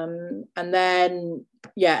 And then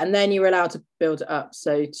you're allowed to build it up.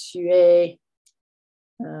 So tu es,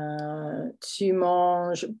 tu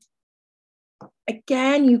manges.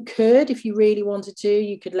 Again, you could, if you really wanted to,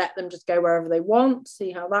 you could let them just go wherever they want,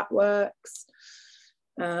 see how that works.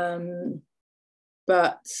 But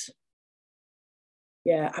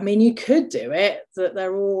yeah, I mean, you could do it that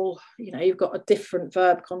they're all, you know, you've got a different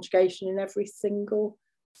verb conjugation in every single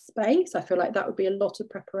space. I feel like that would be a lot of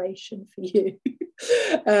preparation for you.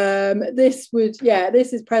 This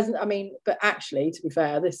is present. I mean, but actually, to be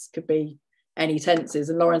fair, this could be any tenses,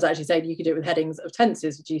 and Lauren's actually said you could do it with headings of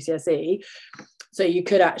tenses for GCSE. So you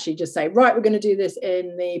could actually just say, right, we're going to do this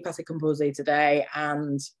in the passé composé today,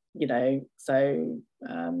 and you know, so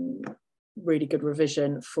really good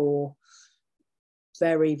revision for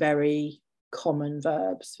very, very common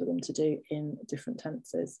verbs for them to do in different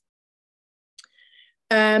tenses.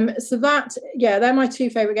 So that, yeah, they're my 2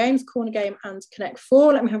 favorite games, Corner Game and Connect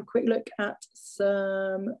 4. Let me have a quick look at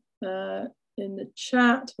some in the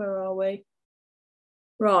chat. Where are we?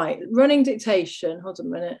 Right, running dictation. Hold on a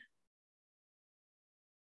minute.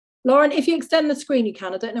 Lauren, if you extend the screen, you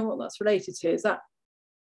can. I don't know what that's related to. Is that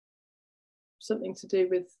something to do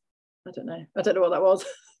with, I don't know what that was.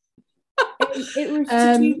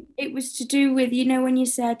 It was to do with, you know, when you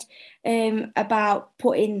said about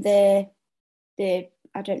putting the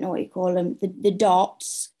I don't know what you call them, the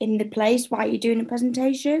dots in the place while you're doing a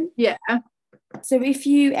presentation. Yeah. So if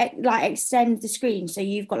you like extend the screen, so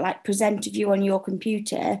you've got like presenter view on your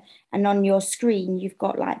computer, and on your screen you've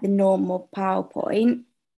got like the normal PowerPoint.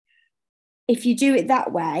 If you do it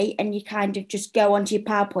that way and you kind of just go onto your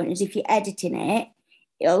PowerPoint as if you're editing it,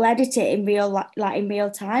 it'll edit it in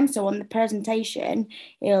real time. So on the presentation,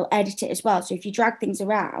 it'll edit it as well. So if you drag things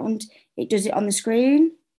around, it does it on the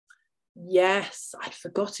screen. Yes, I'd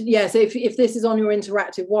forgotten. Yeah, so if this is on your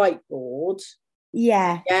interactive whiteboard.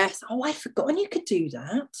 Yeah. Yes. Oh, I'd forgotten you could do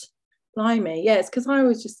that. Blimey. Yeah, it's because I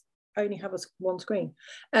always just only have one screen.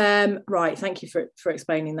 Right, thank you for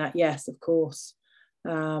explaining that. Yes, of course.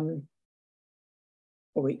 Or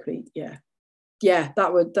weekly, yeah. Yeah,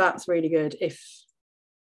 that's really good if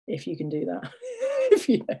you can do that. If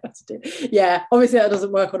you know how to do it. Yeah, obviously that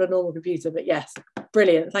doesn't work on a normal computer, but yes,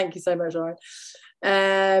 Brilliant. Thank you so much, Lauren.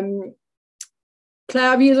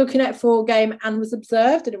 Claire, I've used a Connect 4 game and was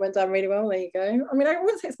observed, and it went down really well. There you go. I mean, I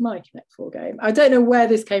wouldn't say it's my Connect 4 game. I don't know where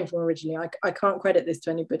this came from originally. I can't credit this to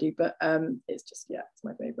anybody, but it's just, yeah, it's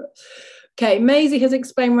my favourite. Okay, Maisie has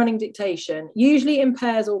explained running dictation, usually in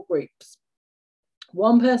pairs or groups.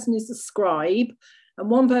 One person is the scribe, and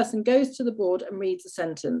one person goes to the board and reads a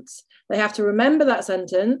sentence. They have to remember that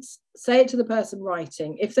sentence, say it to the person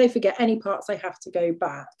writing. If they forget any parts, they have to go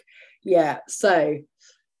back. Yeah, so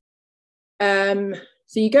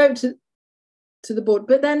you go to the board,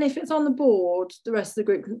 but then if it's on the board, the rest of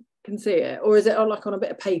the group can see it, or is it like on a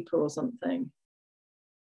bit of paper or something?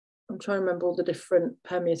 I'm trying to remember all the different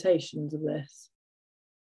permutations of this.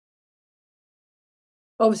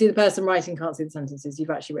 Obviously, the person writing can't see the sentences. You've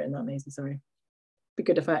actually written that, Maisie, sorry. Be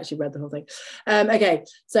good if I actually read the whole thing. Okay,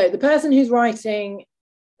 so the person who's writing,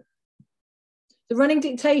 the running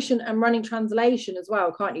dictation and running translation as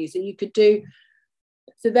well, can't you? So you could do,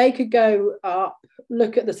 so they could go up,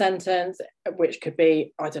 look at the sentence, which could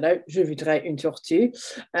be, I don't know, je voudrais une tortue.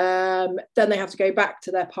 Then they have to go back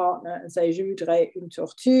to their partner and say, je voudrais une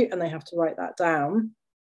tortue, and they have to write that down.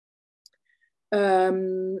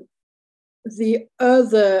 The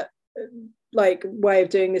other way of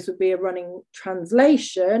doing this would be a running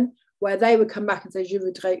translation, where they would come back and say, je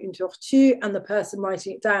voudrais une tortue, and the person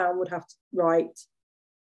writing it down would have to write,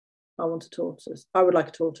 I want a tortoise. I would like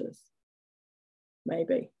a tortoise.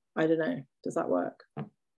 Maybe. I don't know. Does that work?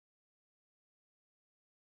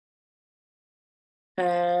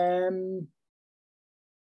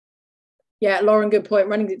 Yeah, Lauren, good point.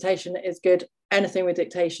 Running dictation is good. Anything with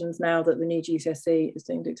dictations now that the new GCSE is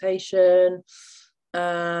doing dictation.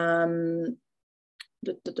 Hold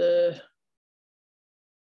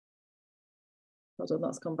on,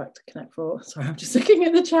 that's gone back to Connect 4. Sorry, I'm just looking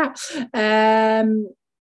at the chat.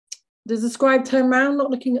 Does the scribe turn around, not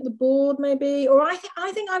looking at the board, maybe? Or I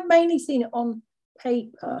think I've mainly seen it on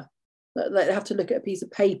paper. They have to look at a piece of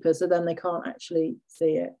paper, so then they can't actually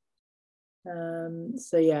see it.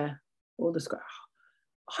 So yeah, or the scribe.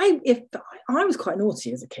 If I was quite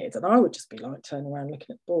naughty as a kid, and I would just be like turning around looking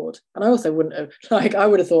at the board, and I also wouldn't have, like, I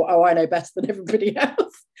would have thought, oh, I know better than everybody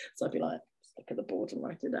else, so I'd be like, look at the board and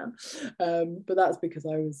write it down. But that's because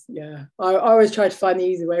I was, yeah, I always tried to find the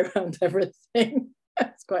easy way around everything.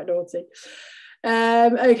 It's quite naughty.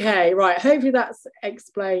 Okay, right, hopefully that's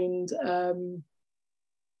explained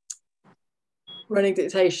running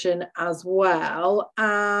dictation as well.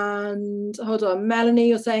 And hold on, Melanie,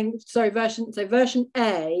 you're saying, sorry, version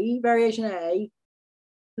A, variation A,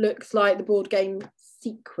 looks like the board game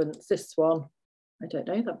Sequence, this one. I don't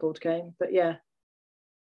know that board game, but yeah,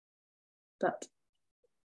 that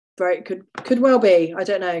very could well be. I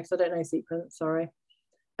don't know, because I don't know Sequence, sorry.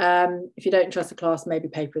 If you don't trust the class, maybe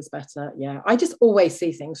paper is better. Yeah, I just always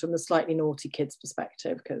see things from the slightly naughty kids'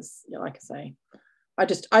 perspective, because, you know, like I say, I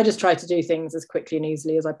just try to do things as quickly and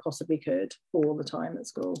easily as I possibly could all the time at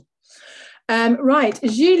school. Right,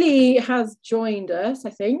 Julie has joined us, I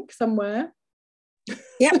think, somewhere.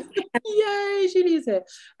 Yeah. Yay, Julie is here.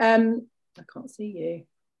 I can't see you.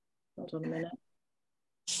 Hold on a minute.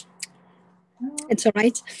 It's all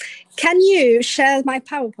right. Can you share my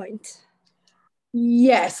PowerPoint?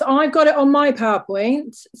 Yes, I've got it on my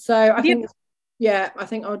PowerPoint. So I think, yeah, I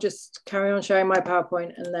think I'll just carry on sharing my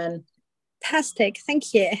PowerPoint and then. Fantastic,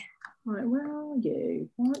 thank you. Right, where are you?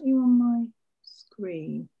 Why aren't you on my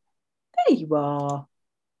screen? There you are.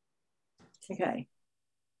 Okay.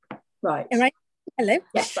 Right. All right. Hello.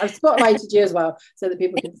 Yes, I've spotlighted you as well so that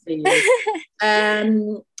people can see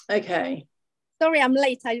you. Okay. Sorry, I'm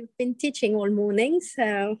late. I've been teaching all morning,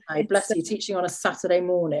 so. Oh, bless you, teaching on a Saturday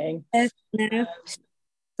morning. No.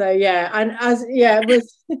 So yeah, and as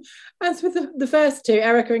with the first two,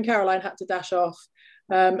 Erica and Caroline had to dash off.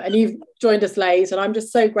 And you've joined us late, and I'm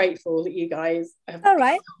just so grateful that you guys have, all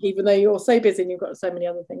right, even though you're so busy and you've got so many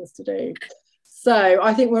other things to do. So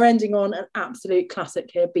I think we're ending on an absolute classic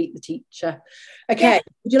here, Beat the Teacher. Okay, yeah.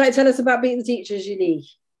 Would you like to tell us about Beat the Teacher, Julie?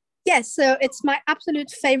 Yes, so it's my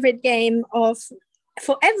absolute favorite game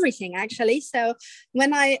for everything, actually. So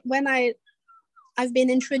when I've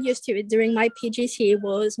been introduced to it during my PGC,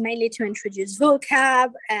 was mainly to introduce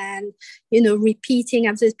vocab and, you know, repeating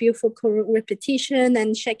of this beautiful repetition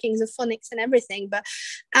and checking the phonics and everything. But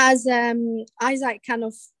as I kind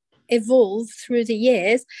of evolved through the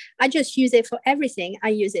years, I just use it for everything. I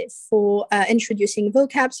use it for introducing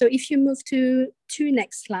vocab. So if you move to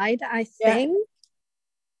next slide, I think. Yeah.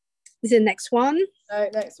 The next one. No,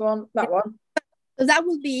 next one, that one. So that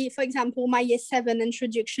will be, for example, my year 7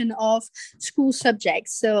 introduction of school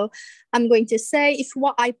subjects. So I'm going to say, if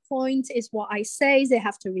what I point is what I say, they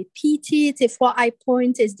have to repeat it. If what I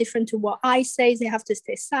point is different to what I say, they have to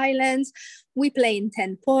stay silent. We play in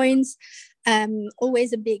 10 points.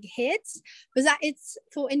 Always a big hit, but that it's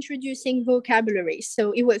for introducing vocabulary.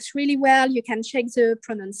 So it works really well. You can check the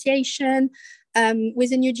pronunciation. With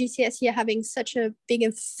the new GCSE having such a big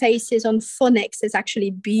emphasis on phonics, it's actually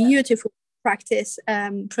beautiful practice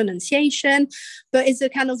pronunciation, but it's a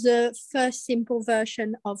kind of the first simple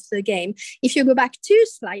version of the game. If you go back 2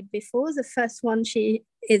 slides before, the first one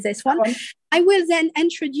is this one. I will then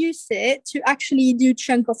introduce it to actually do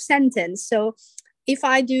chunk of sentence. So if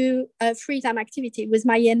I do a free time activity with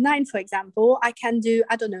my year 9, for example, I can do,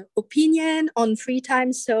 I don't know, opinion on free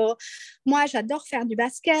time. So, moi, j'adore faire du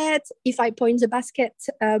basket. If I point the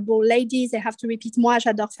basketball ladies, they have to repeat, moi,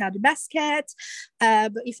 j'adore faire du basket.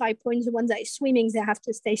 But if I point the ones that are swimming, they have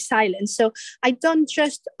to stay silent. So I don't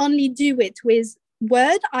just only do it with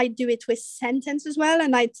word, I do it with sentence as well.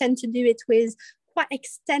 And I tend to do it with quite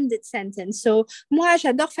extended sentence. So, moi,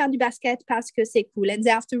 j'adore faire du basket parce que c'est cool. And they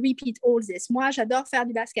have to repeat all this. Moi, j'adore faire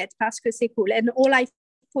du basket parce que c'est cool. And all I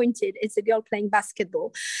pointed is the girl playing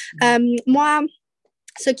basketball. Moi,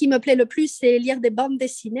 ce qui me plaît le plus, c'est lire des bandes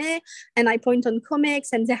dessinées. And I point on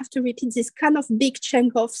comics and they have to repeat this kind of big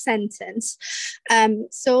chunk of sentence.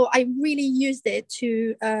 So I really used it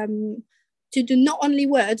to do not only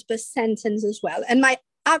words, but sentence as well. And my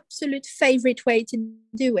absolute favorite way to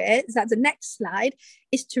do it, that the next slide,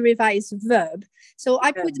 is to revise verb. So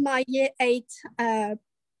I put my year 8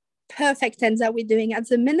 perfect tense that we're doing at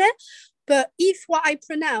the minute, but if what I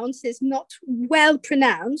pronounce is not well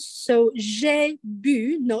pronounced, so j'ai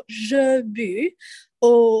bu, not je bu,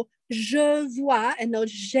 or je vois and not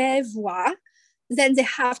je vois, then they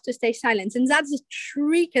have to stay silent. And that's the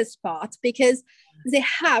trickiest part, because they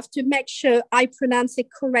have to make sure I pronounce it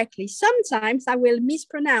correctly. Sometimes I will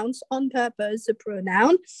mispronounce on purpose the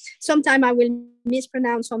pronoun. Sometimes I will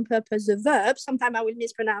mispronounce on purpose the verb. Sometimes I will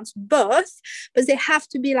mispronounce both, but they have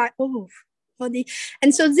to be like, oh, body.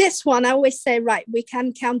 And so this one, I always say, right, we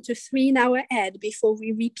can count to 3 in our head before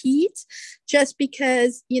we repeat, just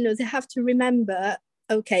because, you know, they have to remember.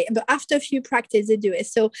 Okay, but after a few practice, they do it.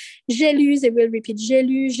 So, j'ai lu, they will repeat j'ai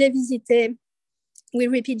lu, j'ai visité, we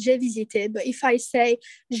repeat j'ai visité. But if I say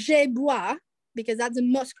j'ai bois, because that's the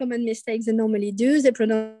most common mistake they normally do, they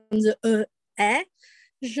pronounce the e,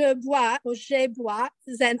 je bois or j'ai bois,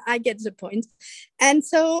 then I get the point. And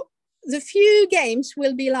so the few games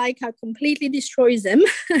will be like I completely destroy them.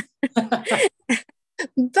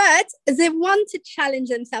 But they want to challenge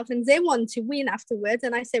themselves and they want to win afterwards.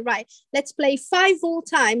 And I say, right, let's play 5 more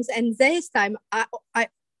times. And this time I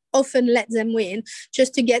often let them win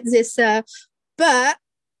just to get this. But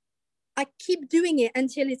I keep doing it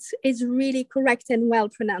until it's really correct and well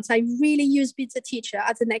pronounced. I really use Be the Teacher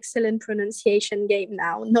as an excellent pronunciation game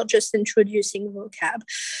now, not just introducing vocab.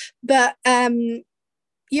 But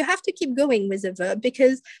you have to keep going with the verb,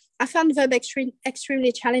 because I found verb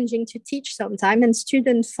extremely challenging to teach sometimes, and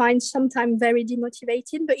students find sometimes very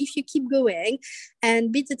demotivated. But if you keep going,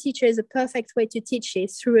 and Be the Teacher is a perfect way to teach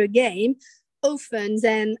it through a game, often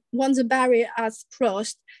then once the barrier has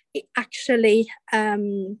crossed, it actually,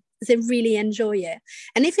 they really enjoy it.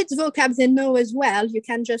 And if it's vocab they know as well, you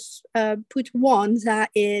can just put one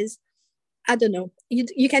that is, I don't know,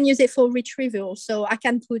 you can use it for retrieval. So I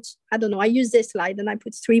can put, I don't know, I use this slide and I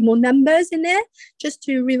put 3 more numbers in there just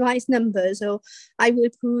to revise numbers. Or I will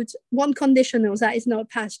put 1 conditional that is not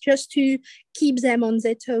passed, just to keep them on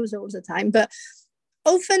their toes all the time. But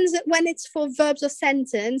often when it's for verbs or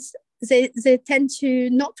sentence, they tend to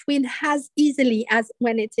not win as easily as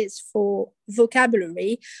when it is for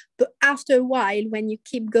vocabulary. But after a while, when you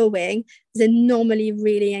keep going, they normally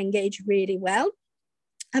really engage really well.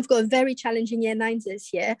 I've got a very challenging year 9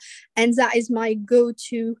 this year, and that is my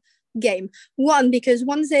go-to game. One, because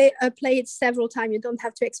once they play it several times, you don't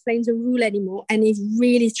have to explain the rule anymore, and it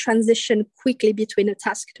really transitions quickly between a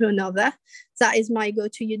task to another. That is my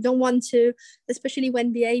go-to. You don't want to, especially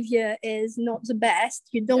when behavior is not the best,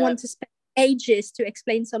 you don't want to spend ages to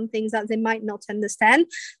explain some things that they might not understand.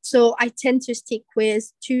 So I tend to stick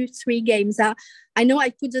with 2-3 games that I know.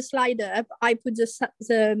 I put the slide up, I put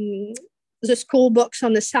the score box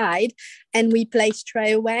on the side, and we play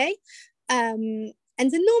straight away. And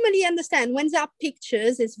they normally understand. When there are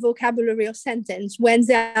pictures, it's vocabulary or sentence. When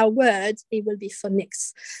there are words, it will be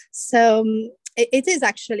phonics. So it is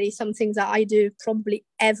actually something that I do probably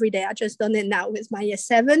every day. I just done it now with my year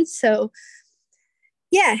 7. So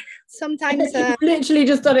yeah, sometimes You've literally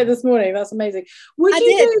just done it this morning. That's amazing.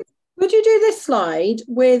 Would you do this slide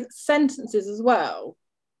with sentences as well?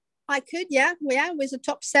 I could, yeah, with a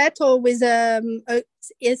top set or with a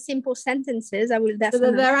simple sentences. I will definitely.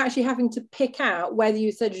 So they're actually having to pick out whether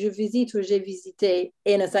you said je visite or j'ai visité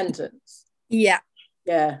in a sentence. Yeah.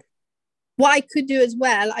 Yeah. What I could do as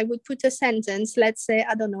well, I would put a sentence. Let's say,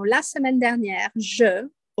 I don't know, la semaine dernière, je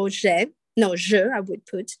or j'ai. No, je, I would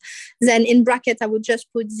put. Then in bracket, I would just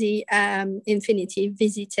put the infinitive,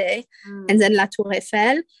 visiter, and then la Tour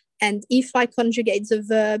Eiffel. And if I conjugate the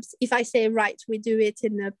verbs, if I say, right, we do it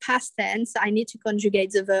in a past tense, I need to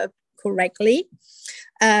conjugate the verb correctly.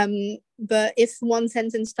 But if one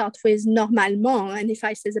sentence starts with normalement, and if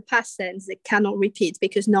I say the past tense, it cannot repeat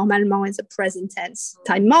because normalement is a present tense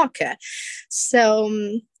time marker. So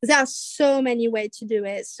there are so many ways to do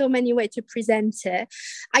it, so many ways to present it.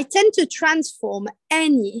 I tend to transform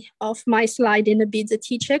any of my slide in a Be the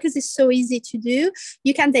Teacher because it's so easy to do.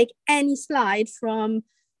 You can take any slide from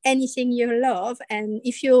anything you love, and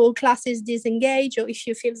if your class is disengaged or if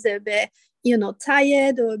you feel they're a bit,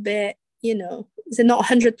 tired or a bit, they're not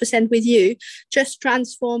 100% with you, just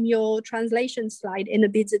transform your translation slide in a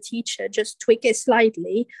Be the Teacher, just tweak it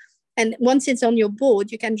slightly, and once it's on your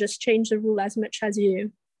board you can just change the rule as much as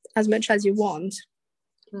you want.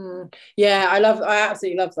 Yeah, I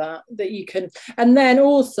absolutely love that you can. And then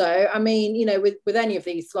also, I mean, with any of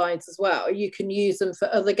these slides as well, you can use them for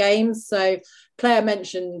other games. So Claire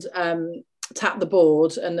mentioned tap the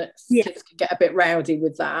board, and that kids can get a bit rowdy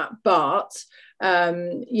with that, but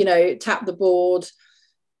tap the board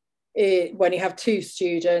when you have two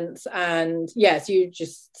students, and yes, you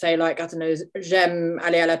just say, like, I don't know, j'aime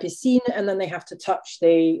aller à la piscine, and then they have to touch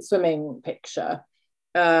the swimming picture.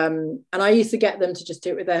 And I used to get them to just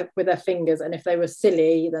do it with their fingers, and if they were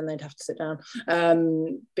silly then they'd have to sit down.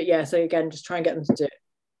 But yeah, so again, just try and get them to do it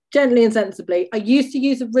gently and sensibly. I used to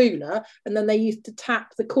use a ruler, and then they used to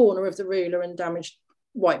tap the corner of the ruler and damage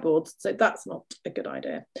whiteboards, so that's not a good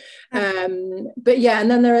idea. But yeah,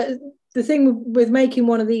 and then the thing with making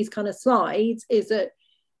one of these kind of slides is that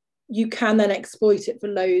you can then exploit it for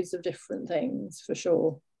loads of different things, for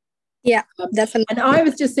sure. Yeah, definitely. And I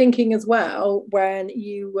was just thinking as well, when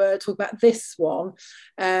you were talking about this one,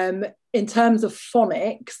 in terms of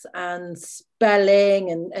phonics and spelling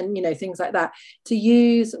and things like that, to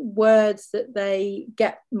use words that they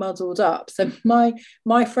get muddled up. So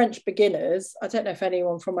my French beginners, I don't know if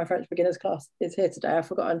anyone from my French beginners class is here today, I've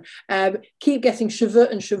forgotten, keep getting cheveux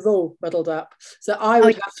and chevaux muddled up. So I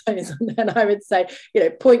would have those, and then I would say,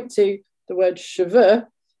 point to the word cheveux.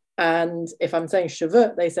 And if I'm saying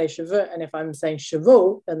cheveux, they say cheveux. And if I'm saying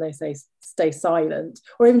chevaux, then they say stay silent.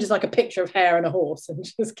 Or even just like a picture of hair and a horse, and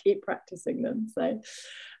just keep practicing them. So,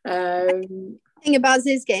 the thing about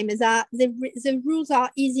this game is that the rules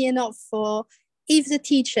are easy enough for, if the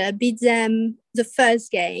teacher beats them the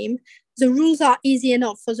first game, the rules are easy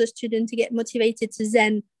enough for the student to get motivated to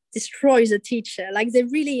then destroy the teacher. Like, they're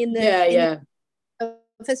really in the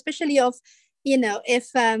especially of,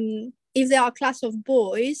 if there are a class of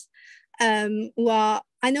boys who are,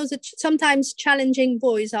 I know that sometimes challenging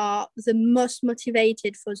boys are the most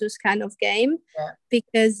motivated for this kind of game,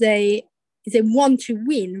 because they want to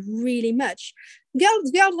win really much.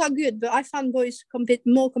 Girls are good, but I found boys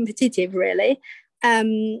more competitive, really.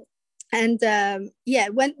 When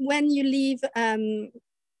you leave,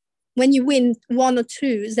 when you win one or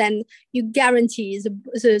two, then you guarantee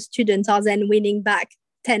the students are then winning back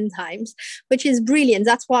 10 times, which is brilliant.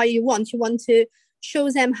 That's why you want to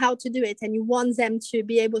show them how to do it, and you want them to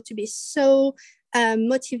be able to be so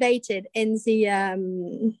motivated in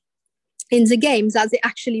the games that they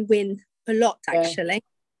actually win a lot, actually.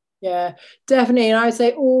 Yeah, definitely. And I would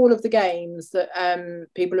say all of the games that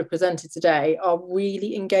people have presented today are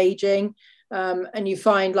really engaging, and you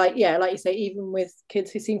find, like you say, even with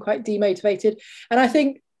kids who seem quite demotivated. And I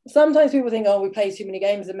think sometimes people think, we play too many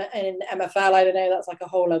games in MFL. I don't know, that's like a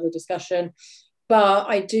whole other discussion. But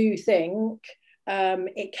I do think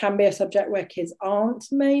it can be a subject where kids aren't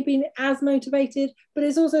maybe as motivated, but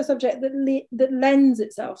it's also a subject that lends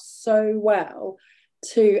itself so well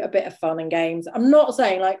to a bit of fun and games. I'm not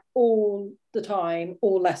saying like all the time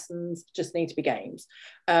all lessons just need to be games.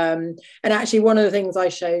 And actually, one of the things I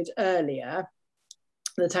showed earlier,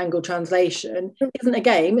 the Tangled translation, isn't a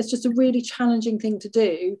game. It's just a really challenging thing to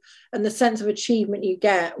do, and the sense of achievement you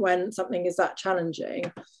get when something is that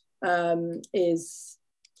challenging is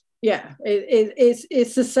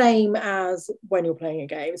it's the same as when you're playing a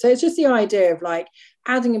game. So it's just the idea of like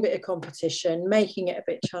adding a bit of competition, making it a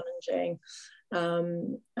bit challenging,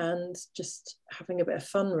 and just having a bit of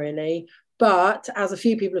fun, really. But as a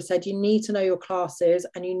few people have said, you need to know your classes,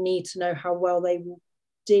 and you need to know how well they will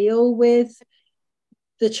deal with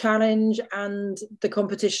the challenge and the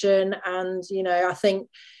competition. And, you know, I think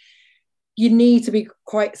you need to be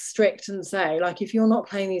quite strict and say, like, if you're not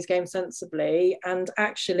playing these games sensibly, and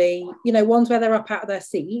actually, you know, ones where they're up out of their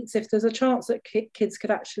seats, if there's a chance that kids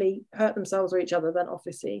could actually hurt themselves or each other, then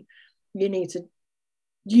obviously you need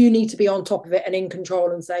to be on top of it and in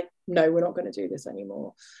control and say, no, we're not going to do this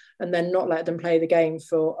anymore, and then not let them play the game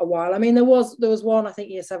for a while. I mean, there was one, I think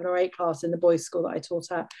year 7 or 8 class in the boys' school that I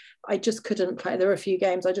taught at. I just couldn't play. There were a few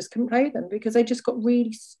games I just couldn't play them because they just got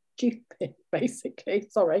really stupid, basically.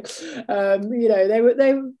 Sorry. You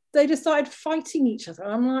know, they just started fighting each other.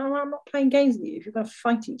 I'm like, I'm not playing games with you if you're going to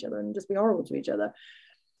fight each other and just be horrible to each other.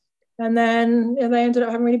 And then they ended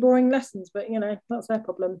up having really boring lessons, but, you know, that's their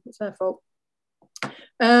problem. It's their fault.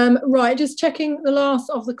 Right, just checking the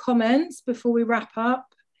last of the comments before we wrap up.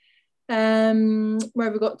 Where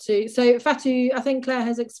have we got to? So Fatu, I think Claire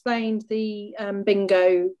has explained the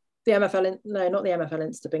bingo, the MFL, no, not the MFL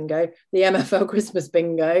Insta bingo, the MFL Christmas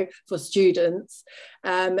bingo for students.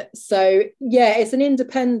 So yeah, it's an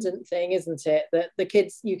independent thing, isn't it? That the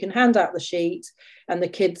kids, you can hand out the sheet and the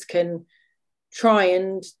kids can try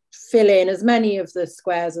and fill in as many of the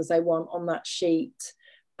squares as they want on that sheet.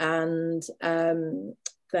 And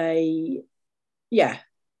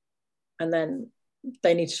and then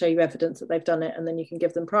they need to show you evidence that they've done it, and then you can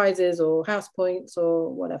give them prizes or house points or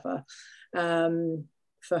whatever,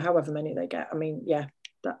 for however many they get. I mean, yeah,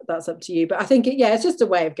 that's up to you, but I think it's just a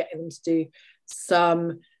way of getting them to do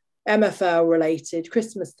some MFL related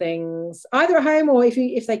Christmas things, either at home or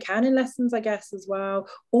if they can in lessons, I guess, as well,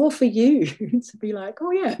 or for you to be like,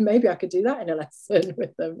 oh yeah, maybe I could do that in a lesson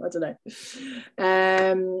with them. I don't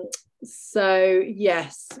know. So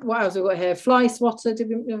yes, what else have we got here? Fly swatter, did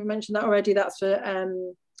we mention that already? That's for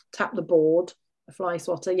tap the board. A fly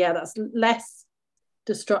swatter, yeah, that's less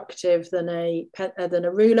destructive than a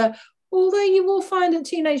ruler, although you will find that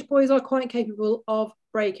teenage boys are quite capable of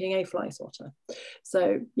breaking a fly swatter.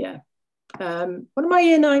 So yeah, one of my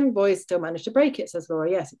year 9 boys still managed to break it, says Laura.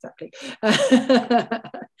 Yes, exactly.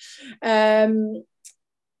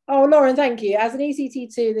 Oh, Lauren, thank you. As an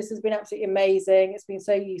ECT2, this has been absolutely amazing. It's been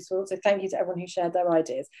so useful. So thank you to everyone who shared their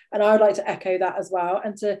ideas. And I would like to echo that as well.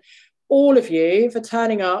 And to all of you for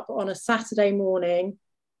turning up on a Saturday morning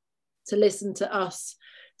to listen to us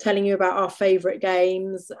telling you about our favourite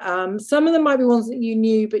games. Some of them might be ones that you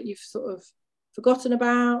knew, but you've sort of forgotten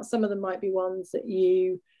about. Some of them might be ones that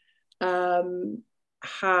you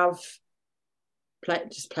have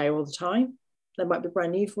play all the time. They might be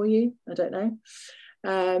brand new for you. I don't know.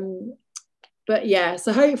 But yeah,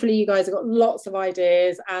 so hopefully you guys have got lots of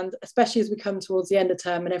ideas, and especially as we come towards the end of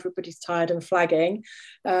term and everybody's tired and flagging,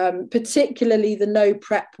 particularly the no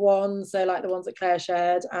prep ones, so like the ones that Claire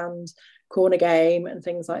shared, and corner game and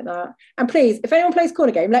things like that. And please, if anyone plays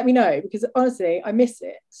corner game, let me know, because honestly I miss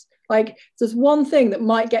it. Like, there's one thing that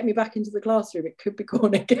might get me back into the classroom, it could be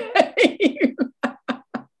corner game.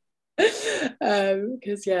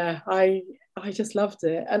 Because yeah, I just loved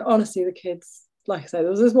it. And honestly, the kids, like I said, there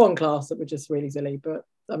was this one class that were just really silly, but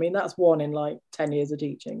I mean, that's one in like 10 years of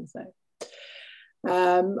teaching. So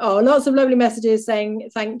lots of lovely messages saying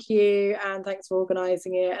thank you and thanks for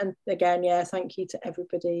organising it. And again, yeah, thank you to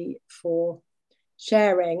everybody for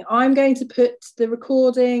sharing. I'm going to put the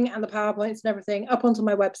recording and the PowerPoints and everything up onto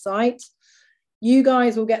my website. You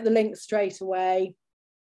guys will get the link straight away,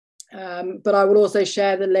 but I will also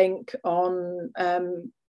share the link on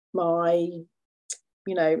my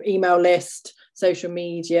email list, social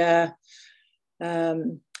media,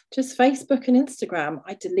 just Facebook and Instagram.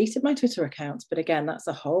 I deleted my Twitter account, but again, that's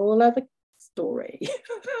a whole other story.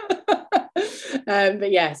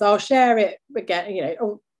 But yes, I'll share it again,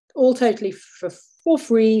 all totally for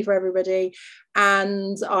free for everybody,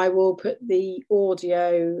 and I will put the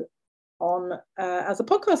audio on as a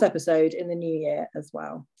podcast episode in the new year as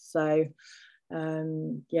well. So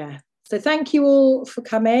so thank you all for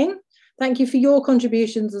coming. Thank you for your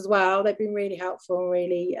contributions as well. They've been really helpful,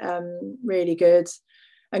 really, really good,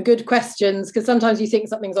 and good questions, because sometimes you think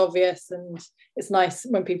something's obvious and it's nice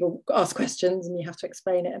when people ask questions and you have to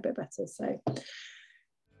explain it a bit better. So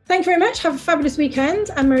thank you very much. Have a fabulous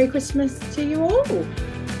weekend and Merry Christmas to you all.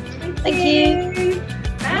 Thank you.